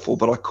was awful,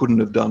 but I couldn't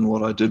have done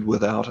what I did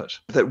without it.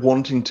 That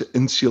wanting to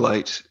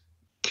insulate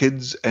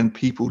kids and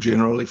people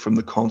generally from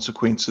the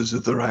consequences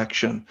of their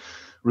action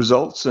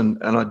results in,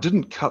 and I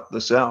didn't cut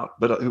this out,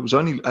 but it was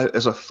only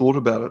as I thought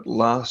about it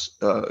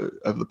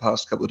over the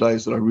past couple of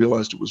days that I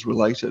realized it was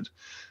related.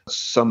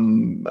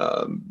 Some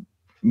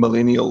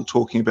millennial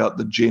talking about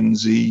the Gen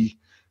Z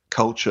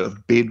culture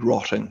of bed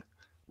rotting,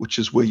 which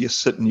is where you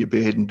sit in your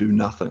bed and do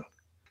nothing.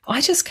 I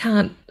just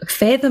can't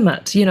fathom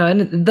it,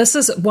 and this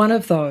is one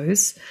of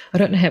those, I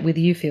don't know whether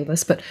you feel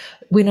this, but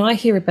when I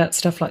hear about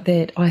stuff like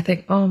that, I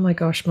think, oh my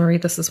gosh, Maree,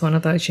 this is one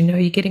of those,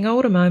 you're getting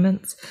older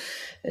moments.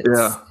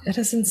 It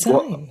is insane.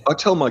 Well, I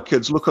tell my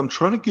kids, look, I'm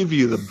trying to give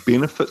you the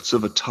benefits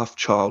of a tough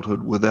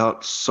childhood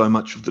without so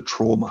much of the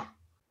trauma.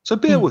 So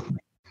bear with me.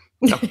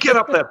 Now get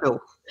up that hill.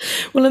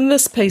 Well, in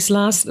this piece,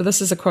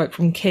 this is a quote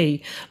from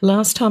Key.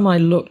 Last time I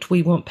looked,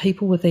 we want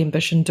people with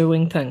ambition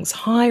doing things,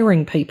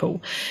 hiring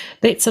people.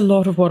 That's a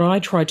lot of what I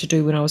tried to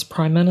do when I was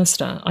Prime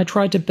Minister. I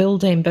tried to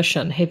build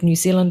ambition, have New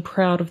Zealand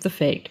proud of the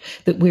fact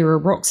that we're a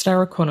rock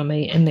star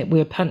economy and that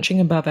we're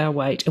punching above our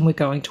weight and we're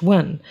going to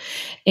win.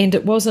 And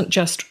it wasn't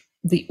just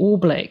the All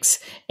Blacks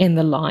and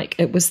the like,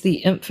 it was the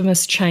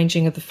infamous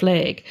changing of the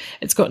flag.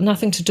 It's got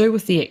nothing to do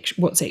with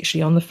what's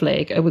actually on the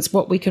flag. It was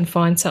what we can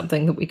find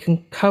something that we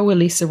can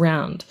coalesce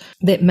around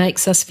that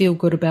makes us feel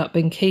good about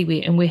being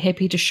Kiwi, and we're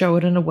happy to show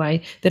it in a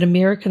way that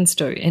Americans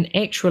do, and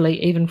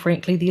actually, even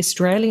frankly, the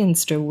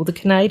Australians do, or the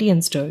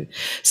Canadians do.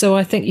 So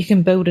I think you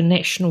can build a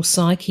national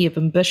psyche of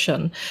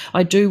ambition.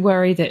 I do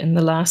worry that in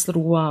the last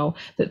little while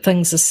that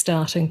things are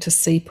starting to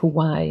seep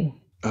away.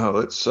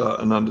 Oh, that's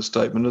an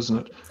understatement, isn't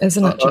it?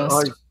 Isn't it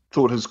just? I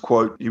thought his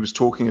quote, he was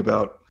talking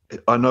about,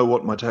 I know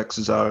what my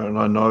taxes are, and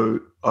I know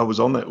I was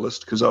on that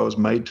list because I was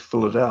made to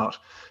fill it out.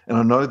 And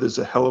I know there's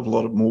a hell of a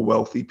lot of more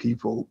wealthy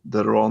people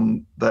that are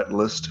on that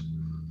list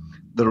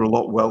that are a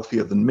lot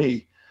wealthier than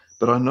me.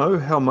 But I know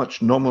how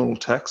much nominal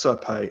tax I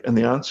pay, and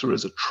the answer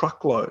is a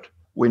truckload.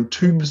 When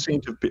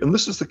 2% of, and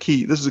this is a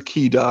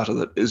key data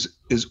that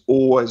is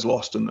always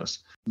lost in this.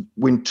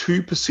 When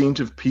 2%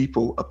 of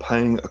people are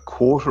paying a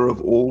quarter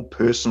of all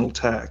personal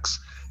tax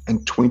and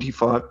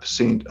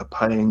 25% are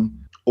paying,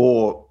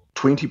 or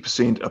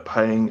 20% are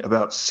paying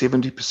about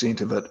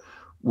 70% of it,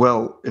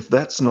 well, if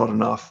that's not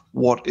enough,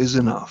 what is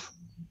enough?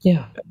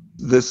 Yeah.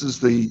 This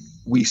is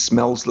we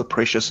smells the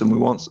precious and we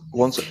wants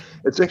it.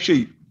 It's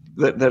actually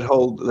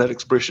that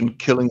expression,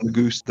 killing the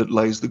goose that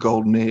lays the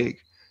golden egg.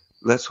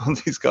 That's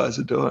what these guys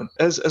are doing.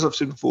 As I've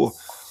said before,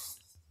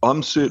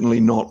 I'm certainly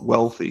not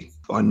wealthy.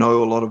 I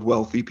know a lot of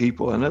wealthy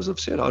people, and as I've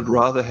said, I'd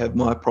rather have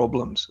my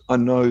problems. I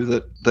know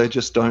that they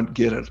just don't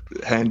get it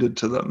handed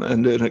to them,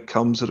 and then it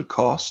comes at a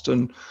cost,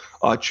 and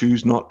I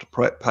choose not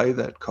to pay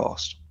that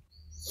cost.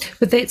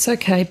 But that's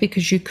okay,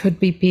 because you could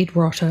be bed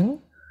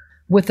rotting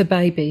with a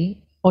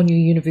baby on your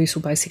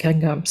universal basic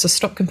income. So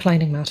stop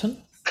complaining,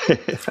 Martin.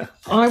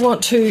 I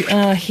want to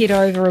head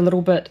over a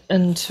little bit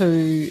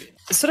into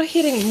sort of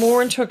heading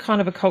more into a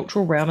kind of a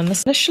cultural realm. And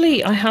this,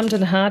 initially, I hummed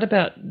and hard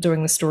about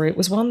doing the story. It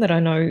was one that I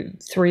know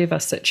three of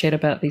us that chat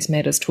about these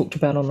matters talked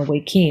about on the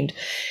weekend.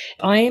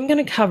 I am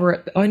going to cover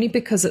it only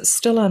because it's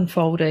still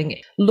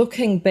unfolding.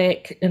 Looking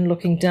back and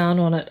looking down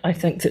on it, I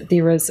think that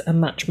there is a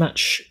much,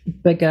 much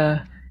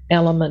bigger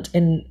element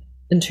in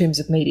terms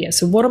of media.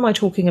 So what am I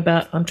talking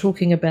about? I'm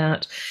talking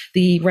about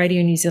the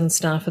Radio New Zealand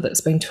staffer that's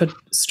been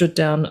stood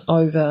down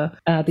over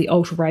the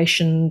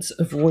alterations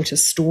of Reuters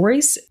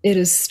stories. It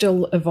is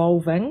still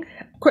evolving.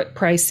 Quite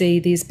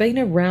pricey. There's been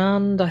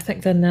around, I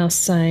think they're now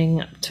saying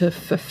up to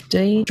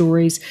 15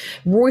 stories.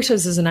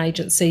 Reuters is an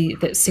agency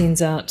that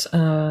sends out,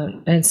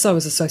 and so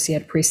is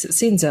Associated Press, that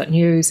sends out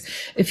news.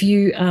 If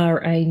you are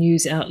a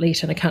news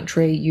outlet in a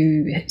country,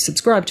 you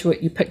subscribe to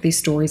it, you pick these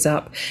stories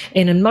up,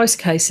 and in most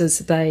cases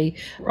they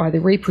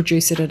either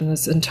reproduce it in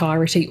its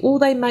entirety or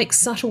they make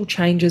subtle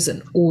changes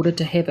in order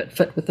to have it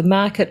fit with the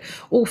market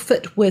or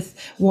fit with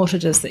what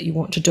it is that you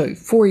want to do.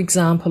 For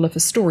example, if a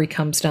story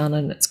comes down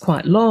and it's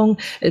quite long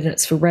and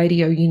it's for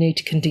radio, you need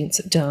to condense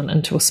it down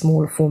into a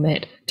smaller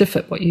format to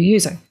fit what you're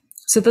using.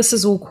 So this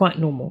is all quite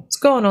normal. It's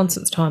gone on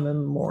since time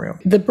immemorial.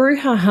 The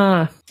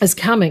brouhaha is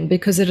coming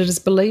because it is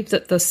believed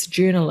that this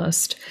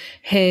journalist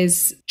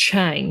has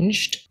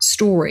changed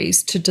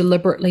stories to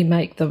deliberately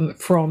make them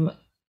from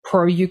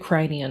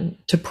pro-Ukrainian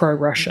to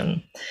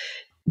pro-Russian.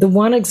 The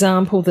one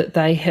example that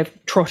they have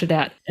trotted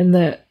out, and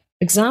the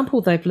example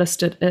they've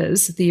listed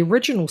is the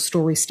original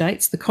story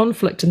states the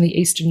conflict in the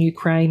eastern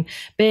Ukraine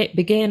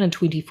began in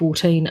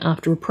 2014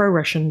 after a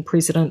pro-Russian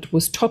president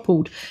was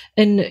toppled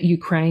in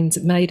Ukraine's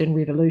Maidan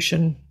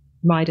Revolution,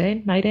 and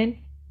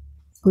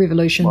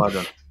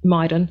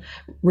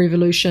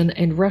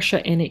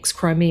Russia annexed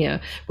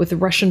Crimea, with the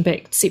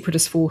Russian-backed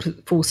separatist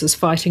forces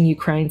fighting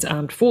Ukraine's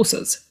armed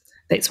forces.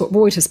 That's what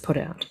Reuters put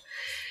out.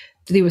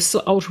 There were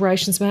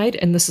alterations made,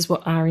 and this is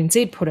what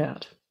RNZ put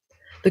out.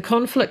 The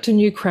conflict in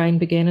Ukraine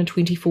began in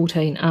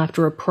 2014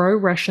 after a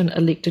pro-Russian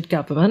elected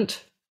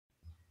government,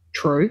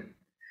 true,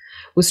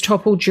 was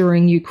toppled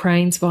during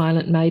Ukraine's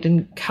violent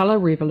Maidan Colour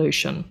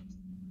Revolution,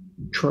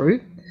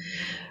 true.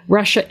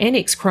 Russia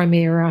annexed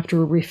Crimea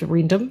after a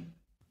referendum,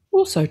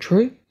 also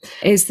true,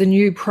 as the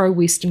new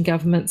pro-Western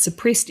government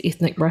suppressed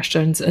ethnic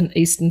Russians in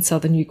eastern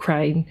southern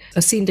Ukraine,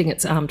 sending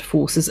its armed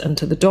forces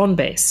into the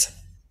Donbass,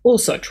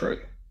 also true.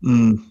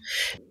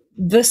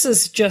 This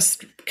is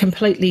just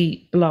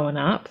completely blown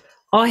up.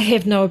 I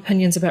have no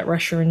opinions about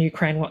Russia and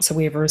Ukraine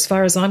whatsoever. As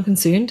far as I'm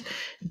concerned,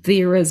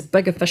 there is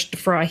bigger fish to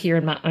fry here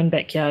in my own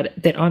backyard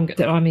that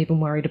I'm even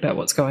worried about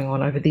what's going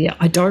on over there.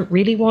 I don't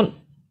really want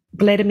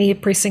Vladimir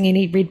pressing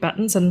any red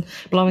buttons and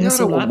blowing us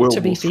all up,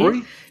 to be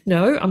fair.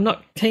 No, I'm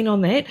not keen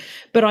on that.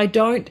 But I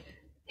don't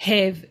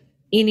have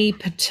any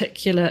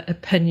particular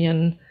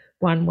opinion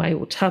one way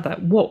or t'other.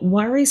 What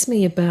worries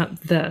me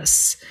about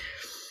this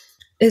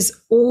is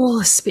all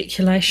the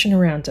speculation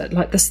around it.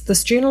 Like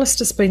this journalist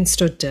has been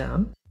stood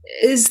down.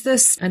 Is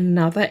this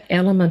another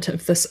element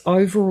of this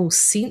overall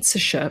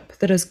censorship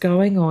that is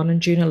going on in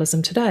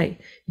journalism today?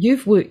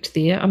 You've worked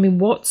there. I mean,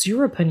 what's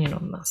your opinion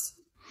on this?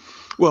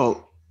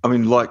 Well, I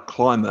mean, like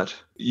climate,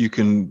 you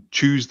can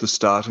choose the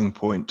starting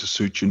point to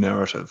suit your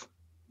narrative.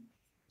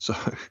 So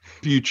if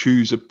you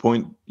choose a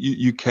point,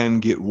 you can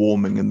get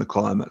warming in the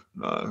climate.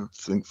 I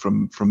think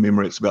from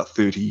memory, it's about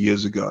 30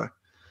 years ago.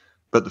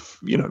 But,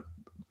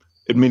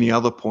 at many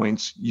other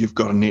points, you've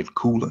got a net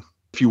cooler.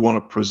 If you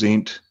want to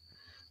present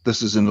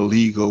this is an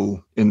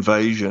illegal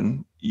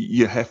invasion,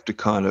 you have to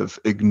kind of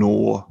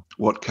ignore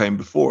what came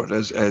before it,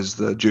 as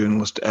the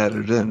journalist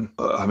added in.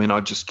 I mean, I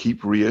just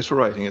keep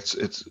reiterating,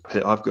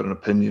 I've got an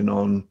opinion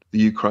on the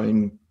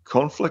Ukraine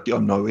conflict.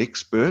 I'm no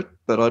expert,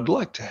 but I'd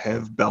like to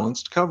have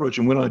balanced coverage.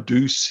 And when I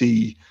do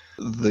see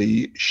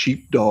the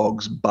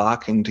sheepdogs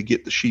barking to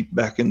get the sheep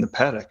back in the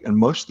paddock, and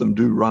most of them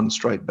do run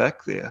straight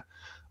back there,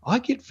 I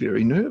get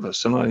very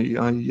nervous, and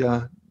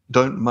I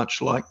don't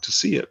much like to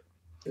see it.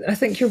 I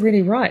think you're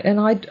really right. And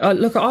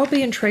I'll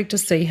be intrigued to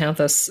see how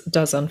this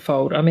does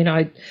unfold. I mean,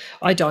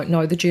 I don't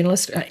know the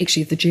journalist.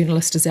 Actually, if the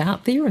journalist is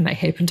out there and they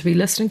happen to be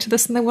listening to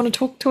this and they want to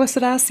talk to us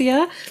at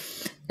RCR,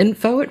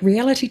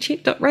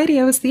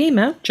 info@realitycheck.radio is the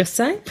email, just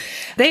saying.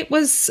 That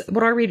was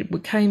what I read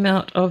came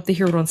out of the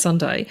Herald on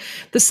Sunday.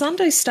 The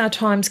Sunday Star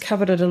Times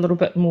covered it a little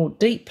bit more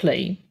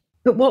deeply.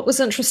 But what was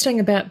interesting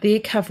about their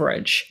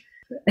coverage,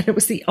 and it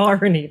was the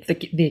irony of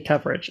their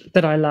coverage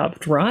that I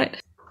loved, right?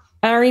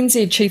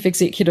 RNZ Chief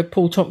Executive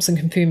Paul Thompson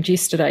confirmed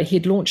yesterday he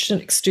had launched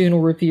an external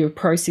review of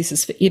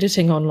processes for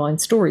editing online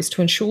stories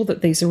to ensure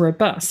that these are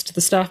robust.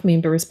 The staff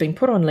member has been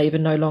put on leave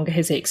and no longer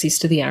has access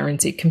to the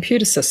RNZ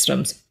computer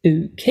systems.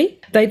 Okay.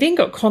 They then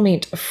got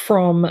comment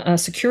from a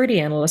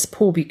security analyst,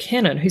 Paul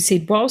Buchanan, who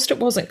said whilst it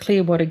wasn't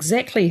clear what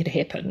exactly had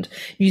happened,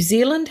 New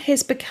Zealand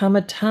has become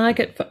a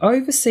target for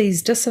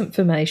overseas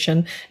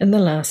disinformation in the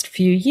last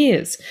few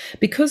years.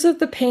 Because of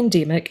the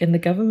pandemic and the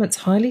government's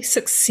highly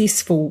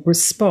successful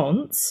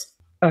response,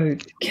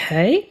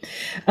 okay.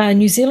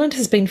 New Zealand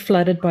has been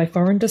flooded by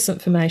foreign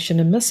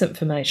disinformation and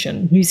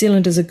misinformation. New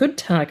Zealand is a good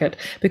target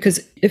because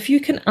if you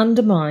can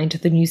undermine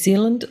the New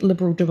Zealand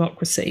liberal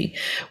democracy,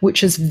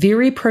 which is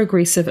very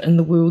progressive in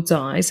the world's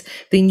eyes,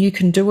 then you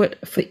can do it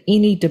for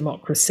any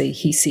democracy,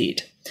 he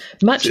said.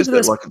 Much of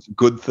this, like it's a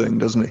good thing,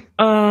 doesn't he?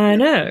 I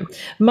know.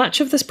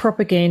 Much of this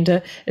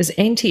propaganda is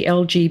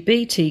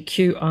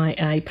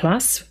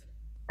anti-LGBTQIA+.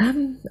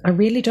 I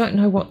really don't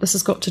know what this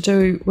has got to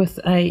do with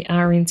a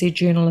RNZ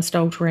journalist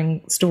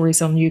altering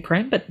stories on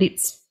Ukraine, but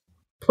let's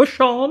push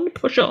on,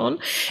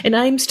 and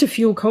aims to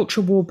fuel culture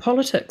war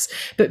politics.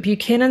 But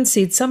Buchanan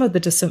said some of the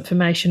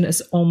disinformation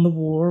is on the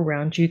war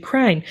around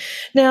Ukraine.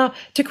 Now,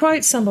 to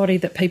quote somebody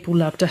that people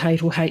love to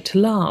hate or hate to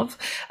love,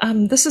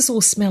 this is all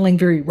smelling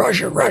very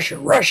Russia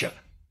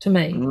to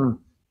me.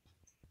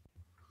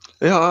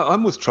 Yeah,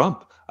 I'm with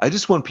Trump. I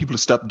just want people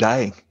to stop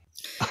dying.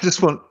 I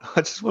just want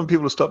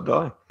people to stop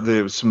dying.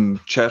 There was some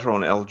chatter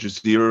on Al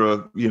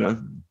Jazeera,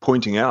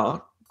 pointing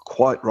out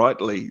quite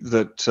rightly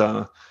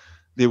that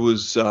there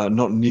was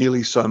not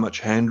nearly so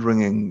much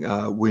hand-wringing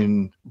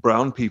when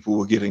brown people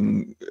were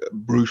getting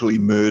brutally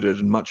murdered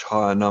in much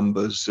higher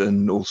numbers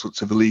in all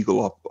sorts of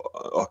illegal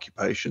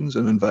occupations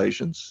and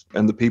invasions.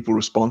 And the people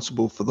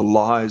responsible for the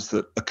lies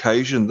that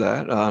occasioned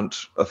that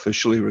aren't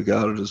officially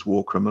regarded as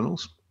war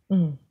criminals.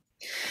 Mm.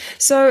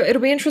 So it'll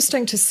be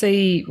interesting to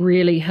see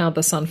really how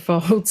this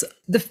unfolds.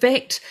 The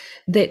fact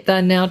that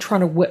they're now trying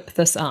to whip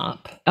this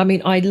up. I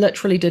mean, I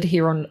literally did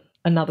hear on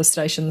another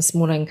station this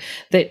morning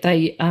that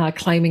they are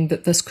claiming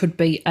that this could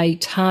be a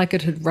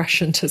targeted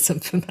Russian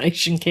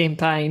disinformation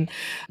campaign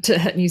to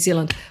hit New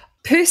Zealand.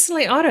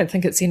 Personally, I don't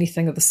think it's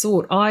anything of the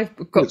sort. I've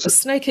got a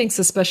sneaking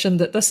suspicion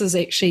that this is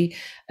actually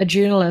a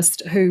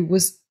journalist who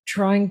was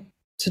trying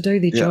to do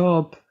their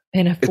job.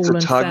 And it's a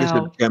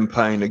targeted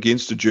campaign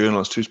against a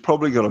journalist who's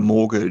probably got a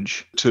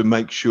mortgage to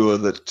make sure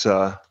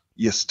that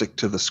you stick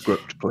to the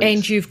script, please.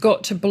 And you've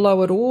got to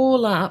blow it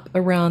all up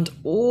around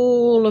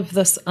all of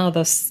this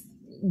other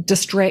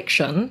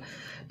distraction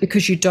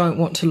because you don't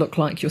want to look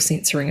like you're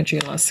censoring a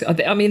journalist.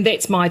 I mean,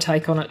 that's my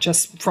take on it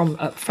just from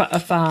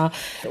afar.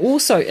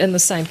 Also in the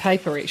same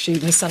paper, actually,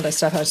 in the Sunday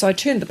Star Post. So I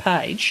turned the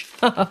page.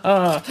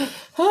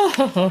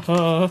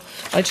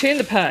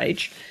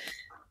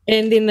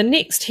 And then the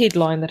next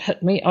headline that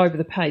hit me over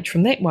the page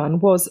from that one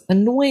was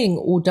annoying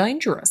or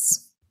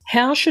dangerous.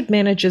 How should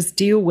managers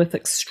deal with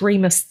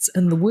extremists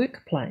in the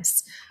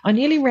workplace? I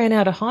nearly ran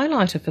out of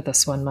highlighter for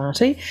this one,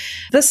 Marty.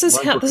 This is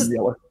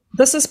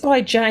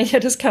by James.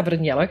 It is covered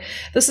in yellow.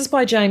 This is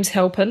by James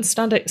Halpin,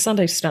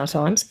 Sunday Star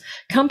Times.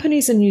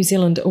 Companies in New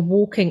Zealand are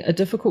walking a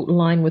difficult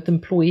line with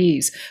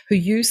employees who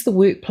use the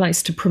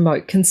workplace to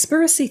promote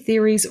conspiracy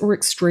theories or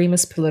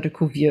extremist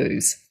political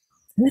views.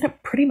 And then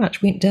it pretty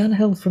much went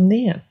downhill from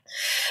there.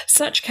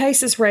 Such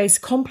cases raise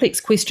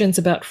complex questions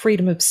about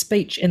freedom of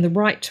speech and the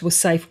right to a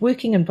safe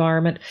working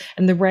environment,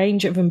 and the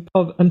range of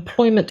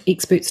employment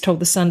experts told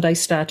the Sunday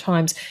Star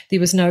Times there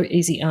was no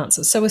easy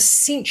answer. So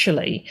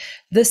essentially,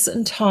 this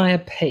entire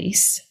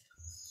piece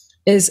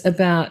is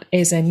about,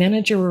 as a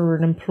manager or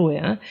an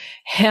employer,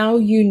 how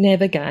you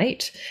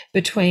navigate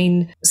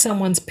between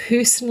someone's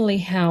personally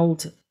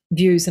held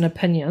views and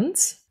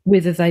opinions,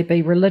 whether they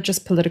be religious,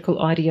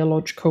 political,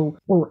 ideological,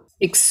 or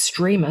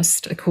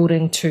extremist,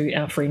 according to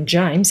our friend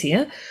James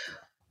here,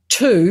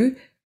 to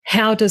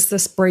how does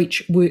this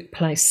breach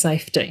workplace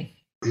safety?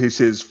 He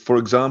says, for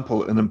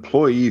example, an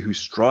employee who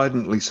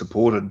stridently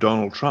supported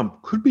Donald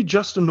Trump could be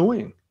just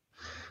annoying,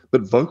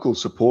 but vocal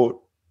support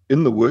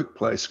in the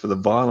workplace for the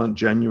violent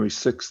January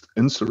 6th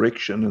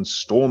insurrection and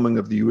storming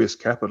of the US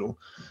Capitol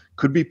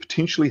could be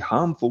potentially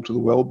harmful to the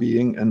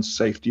well-being and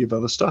safety of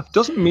other staff.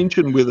 Doesn't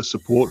mention whether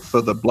support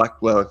for the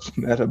Black Lives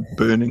Matter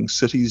burning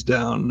cities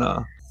down.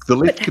 The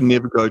left can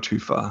never go too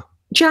far.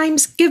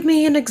 James, give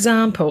me an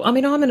example. I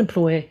mean, I'm an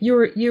employer.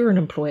 You're an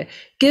employer.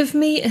 Give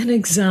me an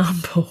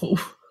example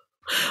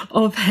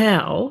of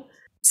how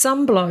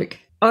some bloke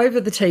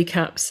over the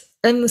teacups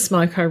in the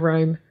smoko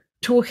room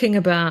talking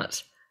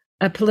about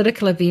a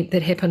political event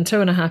that happened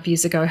 2.5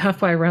 years ago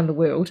halfway around the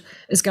world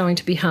is going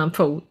to be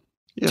harmful.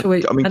 Yeah, can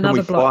we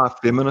fire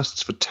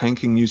feminists for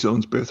tanking New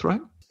Zealand's birth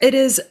rate? It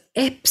is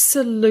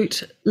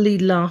absolutely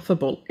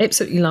laughable.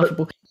 Absolutely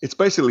laughable. It's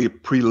basically a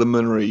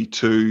preliminary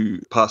to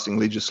passing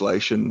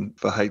legislation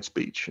for hate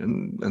speech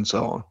and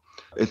so on.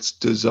 It's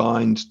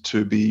designed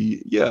to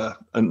be,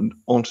 an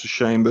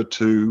antechamber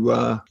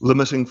to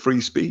limiting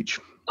free speech.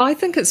 I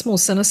think it's more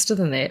sinister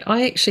than that.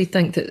 I actually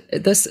think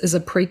that this is a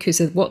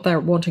precursor. What they're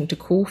wanting to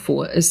call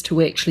for is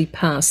to actually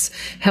pass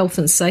health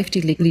and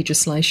safety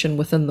legislation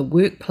within the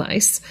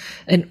workplace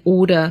in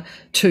order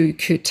to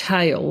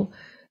curtail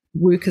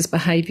workers'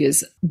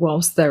 behaviours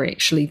whilst they're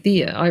actually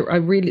there. I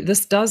really,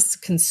 this does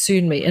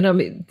concern me. And I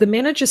mean, the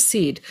manager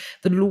said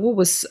the law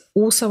was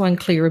also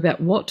unclear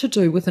about what to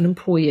do with an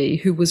employee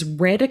who was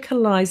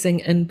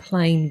radicalising in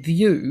plain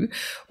view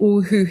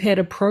or who had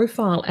a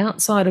profile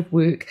outside of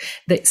work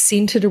that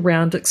centred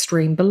around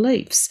extreme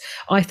beliefs.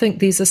 I think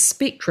there's a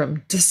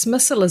spectrum.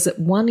 Dismissal is at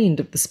one end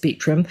of the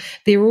spectrum.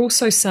 There are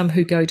also some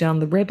who go down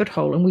the rabbit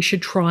hole, and we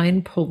should try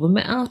and pull them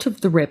out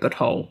of the rabbit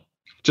hole.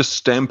 Just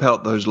stamp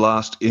out those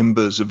last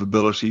embers of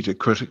ability to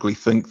critically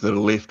think that are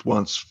left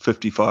once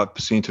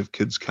 55% of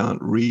kids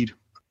can't read.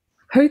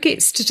 Who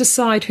gets to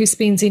decide who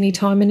spends any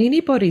time in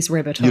anybody's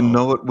rabbit hole? You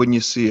know it when you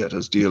see it,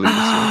 as dearly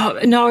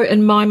as no,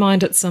 in my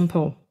mind it's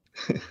simple.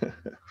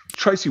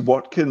 Tracy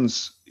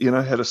Watkins,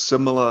 had a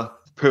similar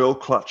pearl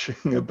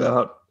clutching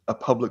about a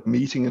public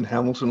meeting in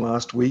Hamilton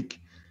last week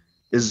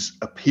is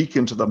a peek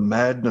into the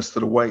madness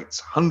that awaits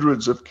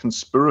hundreds of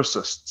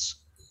conspiracists.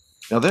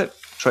 Now that,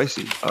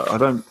 Tracy, I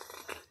don't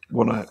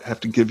want to have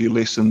to give you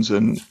lessons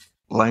in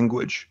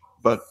language,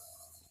 but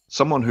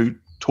someone who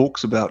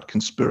talks about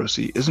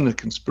conspiracy isn't a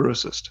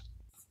conspiracist.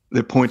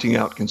 They're pointing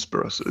out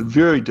conspiracy. A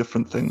very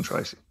different thing,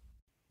 Tracy.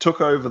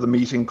 Took over the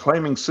meeting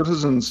claiming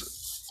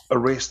citizens'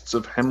 arrests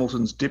of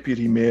Hamilton's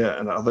deputy mayor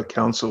and other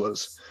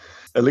councillors.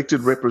 Elected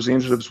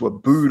representatives were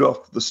booed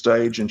off the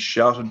stage and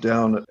shouted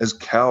down as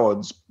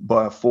cowards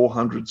by a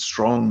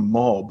 400-strong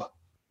mob.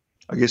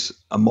 I guess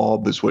a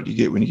mob is what you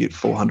get when you get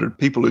 400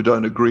 people who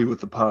don't agree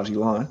with the party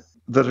line.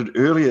 That had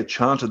earlier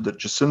chanted that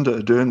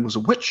Jacinda Ardern was a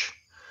witch,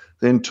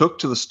 then took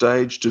to the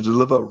stage to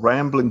deliver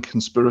rambling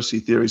conspiracy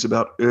theories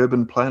about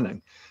urban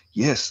planning.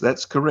 Yes,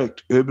 that's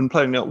correct, urban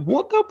planning. Now,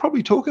 what they're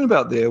probably talking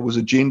about there was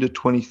Agenda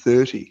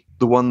 2030,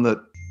 the one that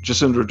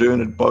Jacinda Ardern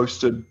had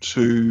boasted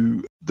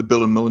to the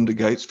Bill and Melinda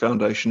Gates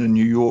Foundation in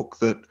New York,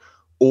 that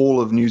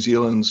all of New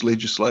Zealand's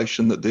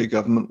legislation that their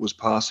government was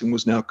passing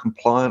was now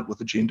compliant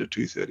with Agenda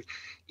 2030.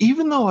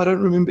 Even though I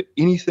don't remember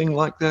anything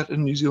like that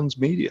in New Zealand's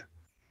media.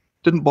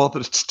 Didn't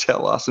bother to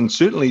tell us, and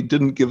certainly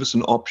didn't give us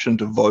an option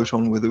to vote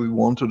on whether we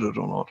wanted it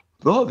or not.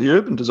 Oh, the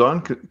urban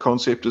design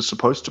concept is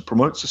supposed to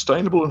promote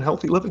sustainable and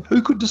healthy living.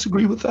 Who could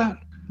disagree with that?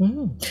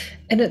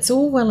 And it's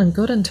all well and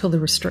good until the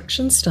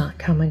restrictions start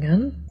coming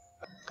in.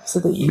 So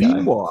that you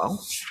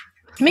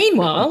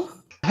Meanwhile,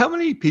 how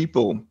many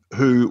people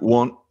who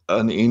want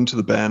an end to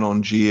the ban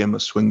on GM are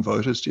swing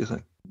voters, do you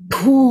think?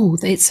 Ooh,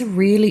 that's a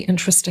really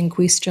interesting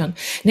question.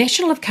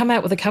 National have come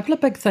out with a couple of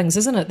big things,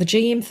 isn't it? The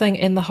GM thing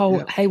and the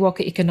whole Hei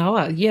Waka Ika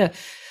Noa. Yeah.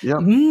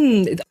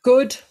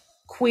 Good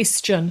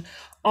question.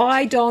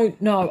 I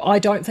don't know. I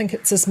don't think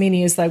it's as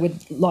many as they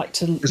would like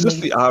to. Is this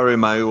the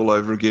RMA all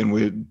over again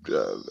where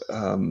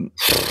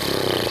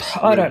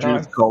I don't know.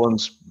 Judith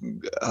Collins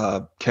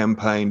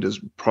campaigned as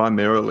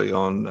primarily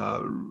on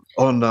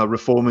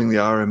reforming the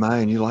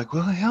RMA, and you're like,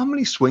 well, how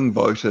many swing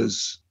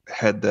voters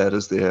had that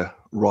as their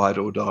ride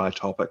or die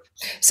topic?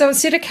 So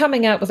instead of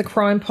coming out with a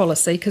crime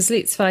policy, because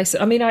let's face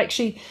it, I mean,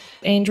 actually,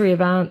 Andrea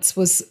Vance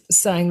was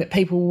saying that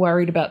people were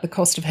worried about the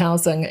cost of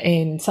housing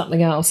and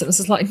something else. And it was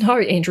just like, no,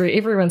 Andrea,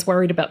 everyone's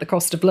worried about the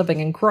cost of living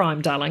and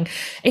crime, darling.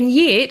 And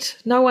yet,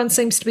 no one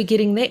seems to be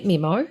getting that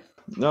memo.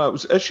 No, it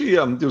was actually,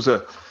 there was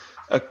a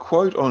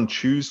quote on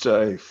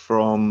Tuesday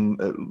from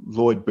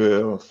Lloyd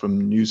Burr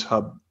from News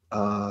Hub,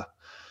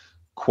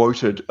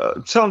 quoted,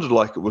 it sounded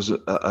like it was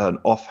an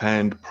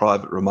offhand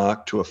private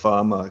remark to a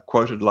farmer,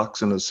 quoted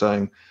Luxon as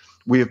saying,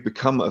 we have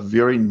become a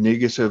very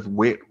negative,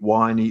 wet,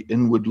 whiny,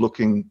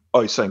 inward-looking,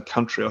 he's saying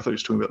country, I thought he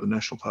was talking about the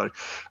National Party,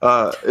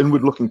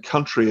 inward-looking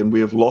country, and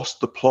we have lost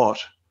the plot,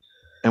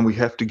 and we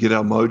have to get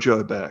our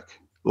mojo back,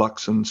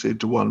 Luxon said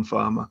to one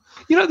farmer.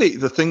 You know,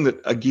 the thing that,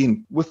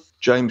 again, with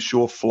James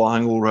Shaw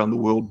flying all around the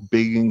world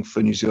begging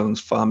for New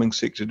Zealand's farming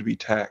sector to be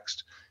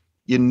taxed,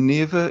 you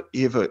never,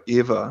 ever,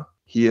 ever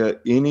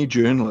hear any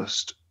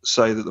journalist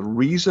say that the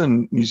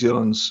reason New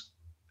Zealand's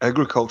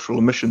agricultural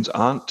emissions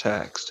aren't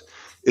taxed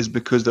is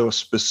because they were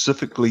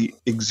specifically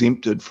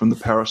exempted from the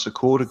Paris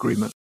Accord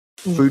Agreement.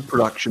 Food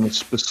production is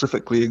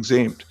specifically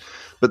exempt.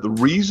 But the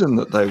reason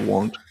that they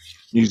want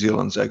New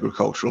Zealand's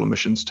agricultural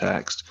emissions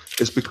taxed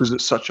is because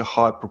it's such a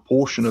high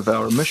proportion of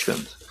our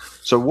emissions.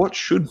 So what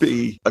should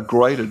be a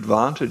great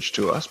advantage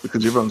to us,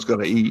 because everyone's got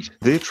to eat,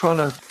 they're trying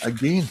to,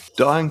 again,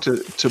 dying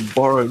to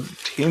borrow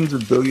tens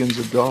of billions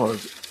of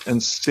dollars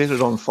and set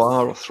it on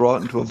fire or throw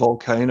it into a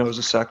volcano as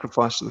a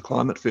sacrifice to the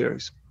climate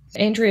fairies.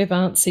 Andrea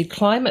Vance said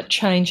climate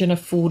change and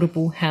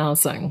affordable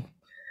housing.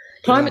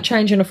 Climate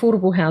change and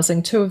affordable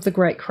housing, two of the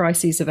great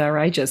crises of our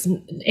ages.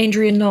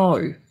 Andrea,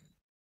 no.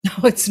 No,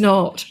 it's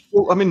not.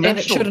 Well, I mean, and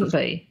it shouldn't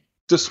be.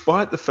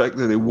 despite the fact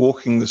that they're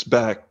walking this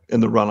back in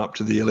the run-up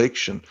to the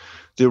election,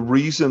 the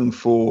reason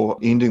for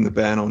ending the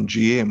ban on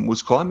GM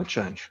was climate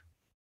change.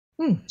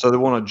 So they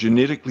want to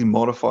genetically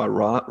modify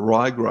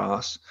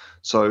ryegrass.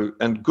 So,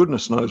 and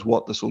goodness knows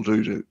what this will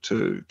do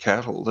to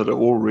cattle that are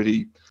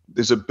already.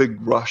 There's a big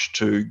rush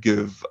to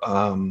give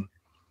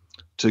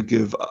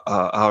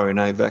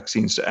RNA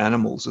vaccines to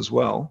animals as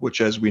well, which,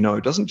 as we know,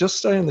 doesn't just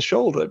stay in the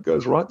shoulder; it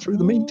goes right through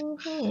the meat.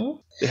 Mm-hmm.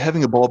 They're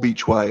having a bob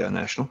each way,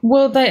 National.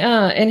 Well, they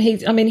are, and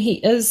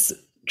he is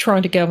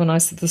trying to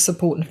galvanise the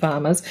support in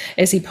farmers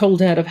as he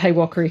pulled out of He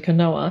Wakareka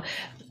Noa.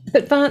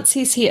 But Vance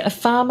says here, a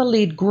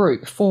farmer-led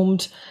group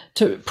formed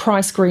to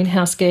price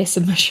greenhouse gas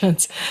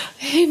emissions.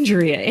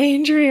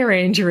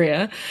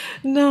 Andrea.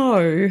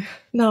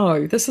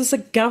 No, this is a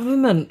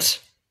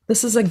government.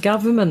 This is a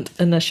government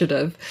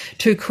initiative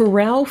to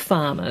corral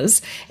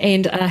farmers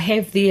and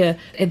have the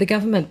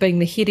government being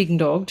the heading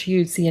dog, to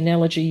use the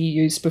analogy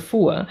you used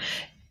before.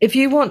 If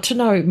you want to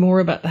know more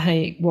about the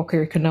He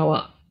Wakareka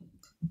Noa,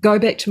 go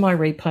back to my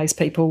replays,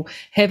 people.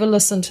 Have a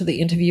listen to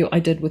the interview I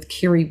did with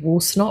Kerry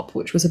Warsnop,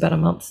 which was about a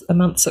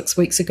month, 6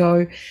 weeks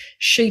ago.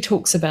 She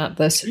talks about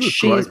this.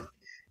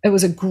 It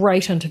was a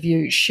great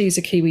interview. She's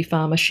a Kiwi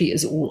farmer. She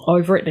is all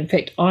over it. In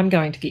fact, I'm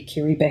going to get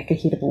Kerry back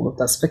ahead of all of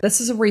this. But this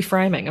is a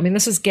reframing. I mean,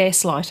 this is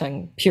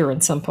gaslighting, pure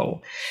and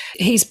simple.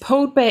 He's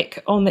pulled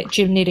back on that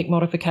genetic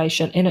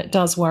modification, and it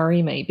does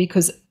worry me,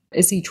 because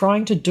is he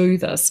trying to do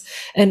this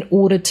in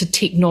order to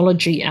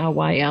technology our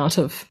way out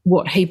of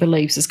what he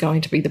believes is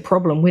going to be the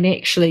problem, when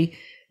actually,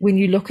 when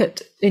you look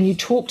at and you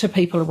talk to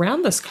people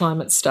around this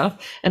climate stuff,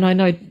 and I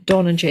know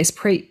Don and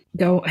Jaspreet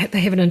they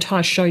have an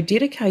entire show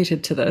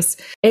dedicated to this.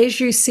 As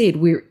you said,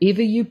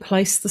 wherever you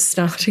place the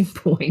starting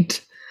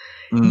point,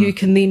 you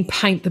can then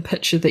paint the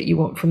picture that you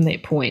want from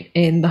that point.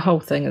 And the whole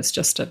thing is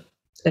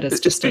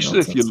especially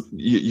if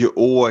you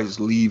always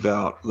leave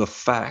out the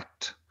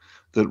fact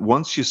that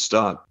once you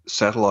start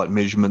satellite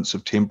measurements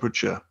of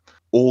temperature,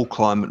 all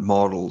climate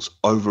models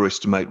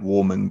overestimate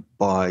warming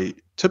by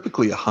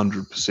typically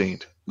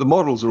 100%. The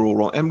models are all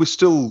wrong, and we're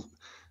still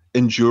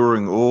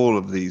enduring all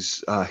of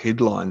these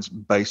headlines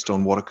based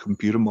on what a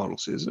computer model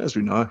says. And as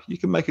we know, you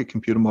can make a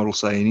computer model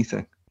say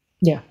anything.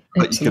 Yeah,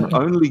 but absolutely. You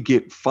can only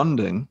get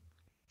funding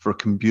for a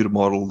computer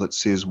model that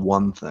says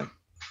one thing,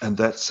 and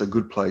that's a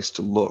good place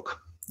to look.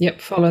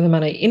 Yep, follow the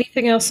money.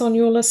 Anything else on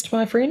your list,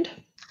 my friend?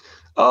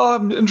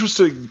 I'm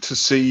interested to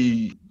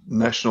see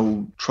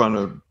National trying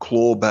to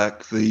claw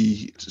back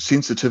the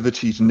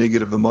sensitivity to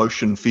negative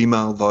emotion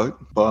female vote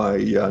by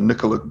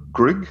Nicola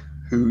Grigg,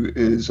 who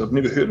is, I've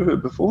never heard of her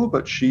before,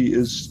 but she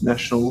is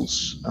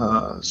National's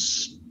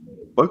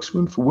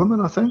spokesman for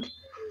women, I think.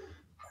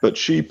 But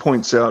she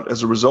points out,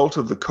 as a result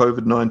of the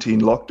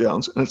COVID-19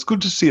 lockdowns, and it's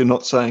good to see her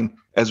not saying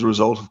as a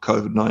result of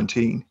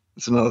COVID-19.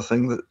 It's another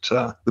thing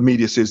that the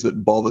media says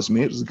that bothers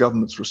me. It is the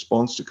government's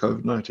response to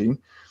COVID-19.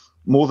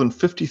 More than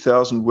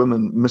 50,000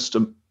 women missed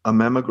a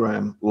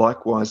mammogram,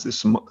 likewise their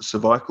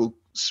cervical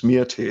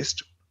smear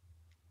test,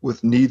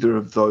 with neither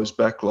of those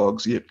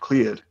backlogs yet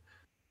cleared.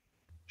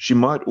 She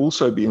might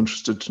also be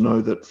interested to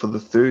know that for the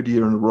third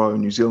year in a row,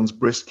 New Zealand's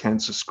breast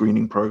cancer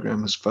screening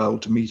program has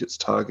failed to meet its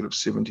target of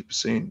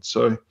 70%.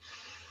 So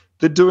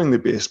they're doing their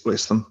best,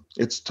 bless them.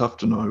 It's tough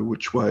to know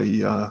which way,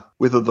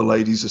 whether the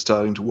ladies are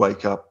starting to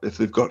wake up if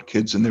they've got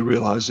kids and they're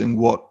realising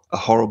what a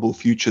horrible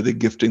future they're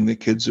gifting their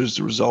kids as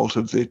a result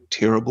of their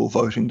terrible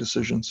voting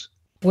decisions.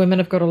 Women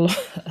have got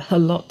a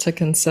lot to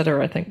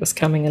consider, I think, this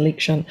coming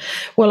election.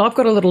 Well, I've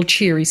got a little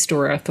cheery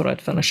story I thought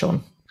I'd finish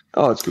on.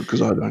 Oh, it's good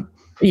because I don't.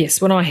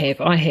 Yes, well, I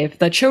have.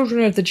 The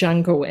Children of the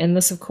Jungle, and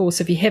this, of course,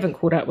 if you haven't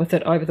caught up with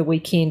it over the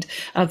weekend,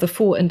 are the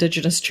 4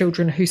 Indigenous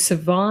children who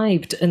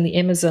survived in the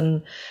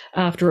Amazon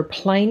after a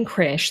plane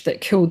crash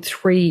that killed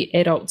 3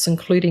 adults,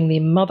 including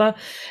their mother.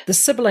 The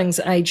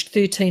siblings, aged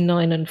 13,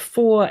 9 and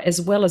 4,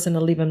 as well as an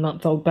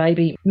 11-month-old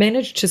baby,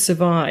 managed to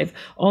survive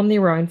on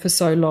their own for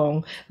so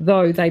long,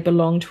 though they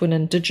belong to an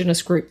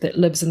Indigenous group that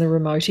lives in the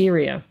remote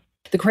area.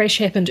 The crash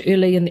happened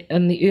early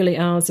in the early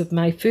hours of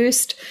May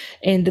 1st,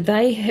 and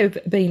they have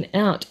been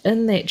out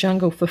in that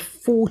jungle for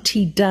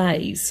 40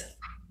 days.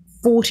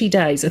 40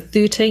 days. A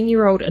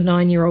 13-year-old, a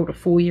 9-year-old, a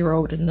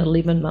 4-year-old, and an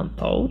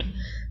 11-month-old.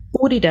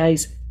 40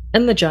 days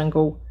in the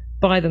jungle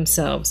by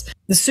themselves.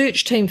 The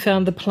search team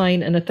found the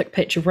plane in a thick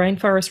patch of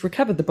rainforest,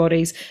 recovered the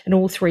bodies and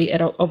all three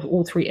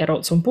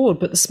adults on board,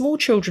 but the small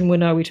children were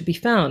nowhere to be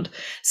found.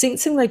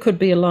 Sensing they could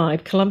be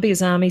alive,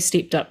 Colombia's army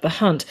stepped up the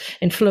hunt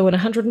and flew in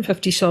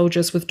 150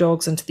 soldiers with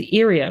dogs into the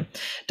area.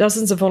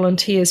 Dozens of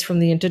volunteers from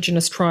the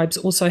indigenous tribes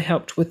also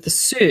helped with the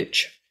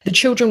search. The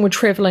children were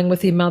travelling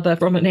with their mother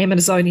from an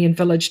Amazonian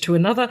village to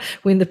another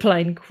when the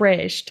plane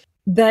crashed.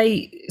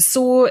 They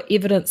saw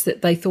evidence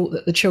that they thought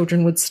that the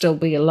children would still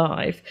be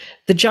alive.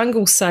 The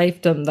jungle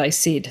saved them, they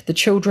said. The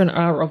children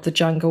are of the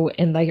jungle,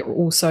 and they are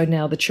also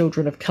now the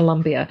children of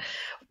Colombia.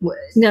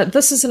 Now,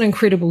 this is an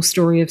incredible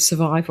story of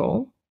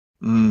survival.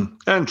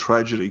 And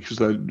tragedy,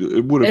 because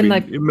it would have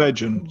been,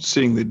 imagine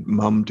seeing their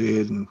mum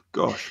dead, and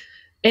gosh.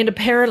 And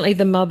apparently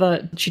the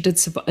mother, she did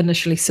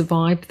initially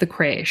survive the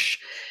crash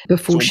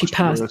before she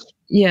passed. Worse.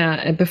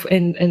 Yeah,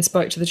 and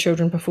spoke to the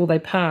children before they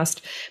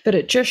passed. But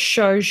it just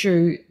shows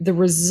you the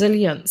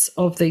resilience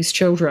of these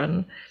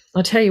children.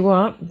 I tell you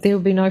what, there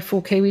would be no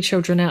 4 Kiwi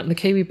children out in the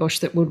Kiwi bush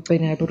that would have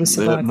been able to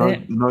survive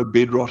that. No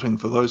bed rotting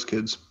for those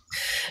kids.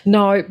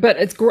 No, but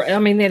it's great. I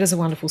mean, that is a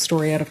wonderful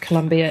story out of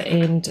Colombia,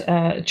 and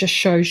it just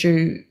shows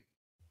you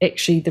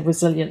actually the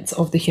resilience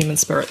of the human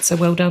spirit. So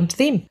well done to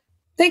them.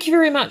 Thank you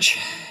very much,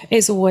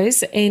 as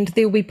always, and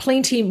there will be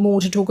plenty more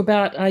to talk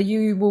about.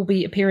 You will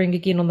be appearing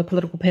again on the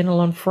political panel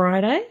on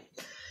Friday.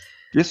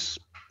 Yes.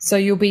 So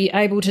you'll be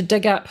able to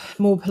dig up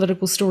more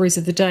political stories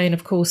of the day. And,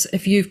 of course,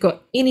 if you've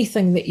got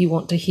anything that you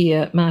want to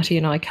hear Marty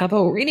and I cover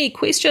or any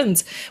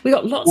questions, we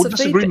got lots of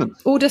feedback.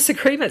 Or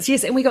disagreements,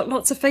 yes. And we got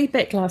lots of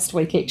feedback last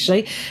week,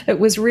 actually. It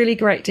was really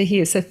great to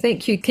hear. So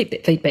thank you. Keep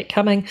that feedback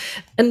coming.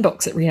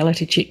 Inbox at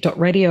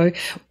realitycheck.radio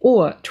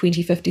or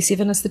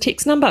 2057 is the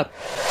text number.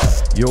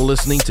 You're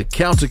listening to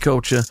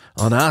Counterculture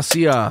on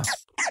RCR.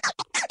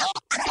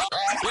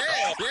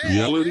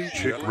 Reality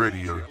Check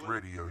Radio.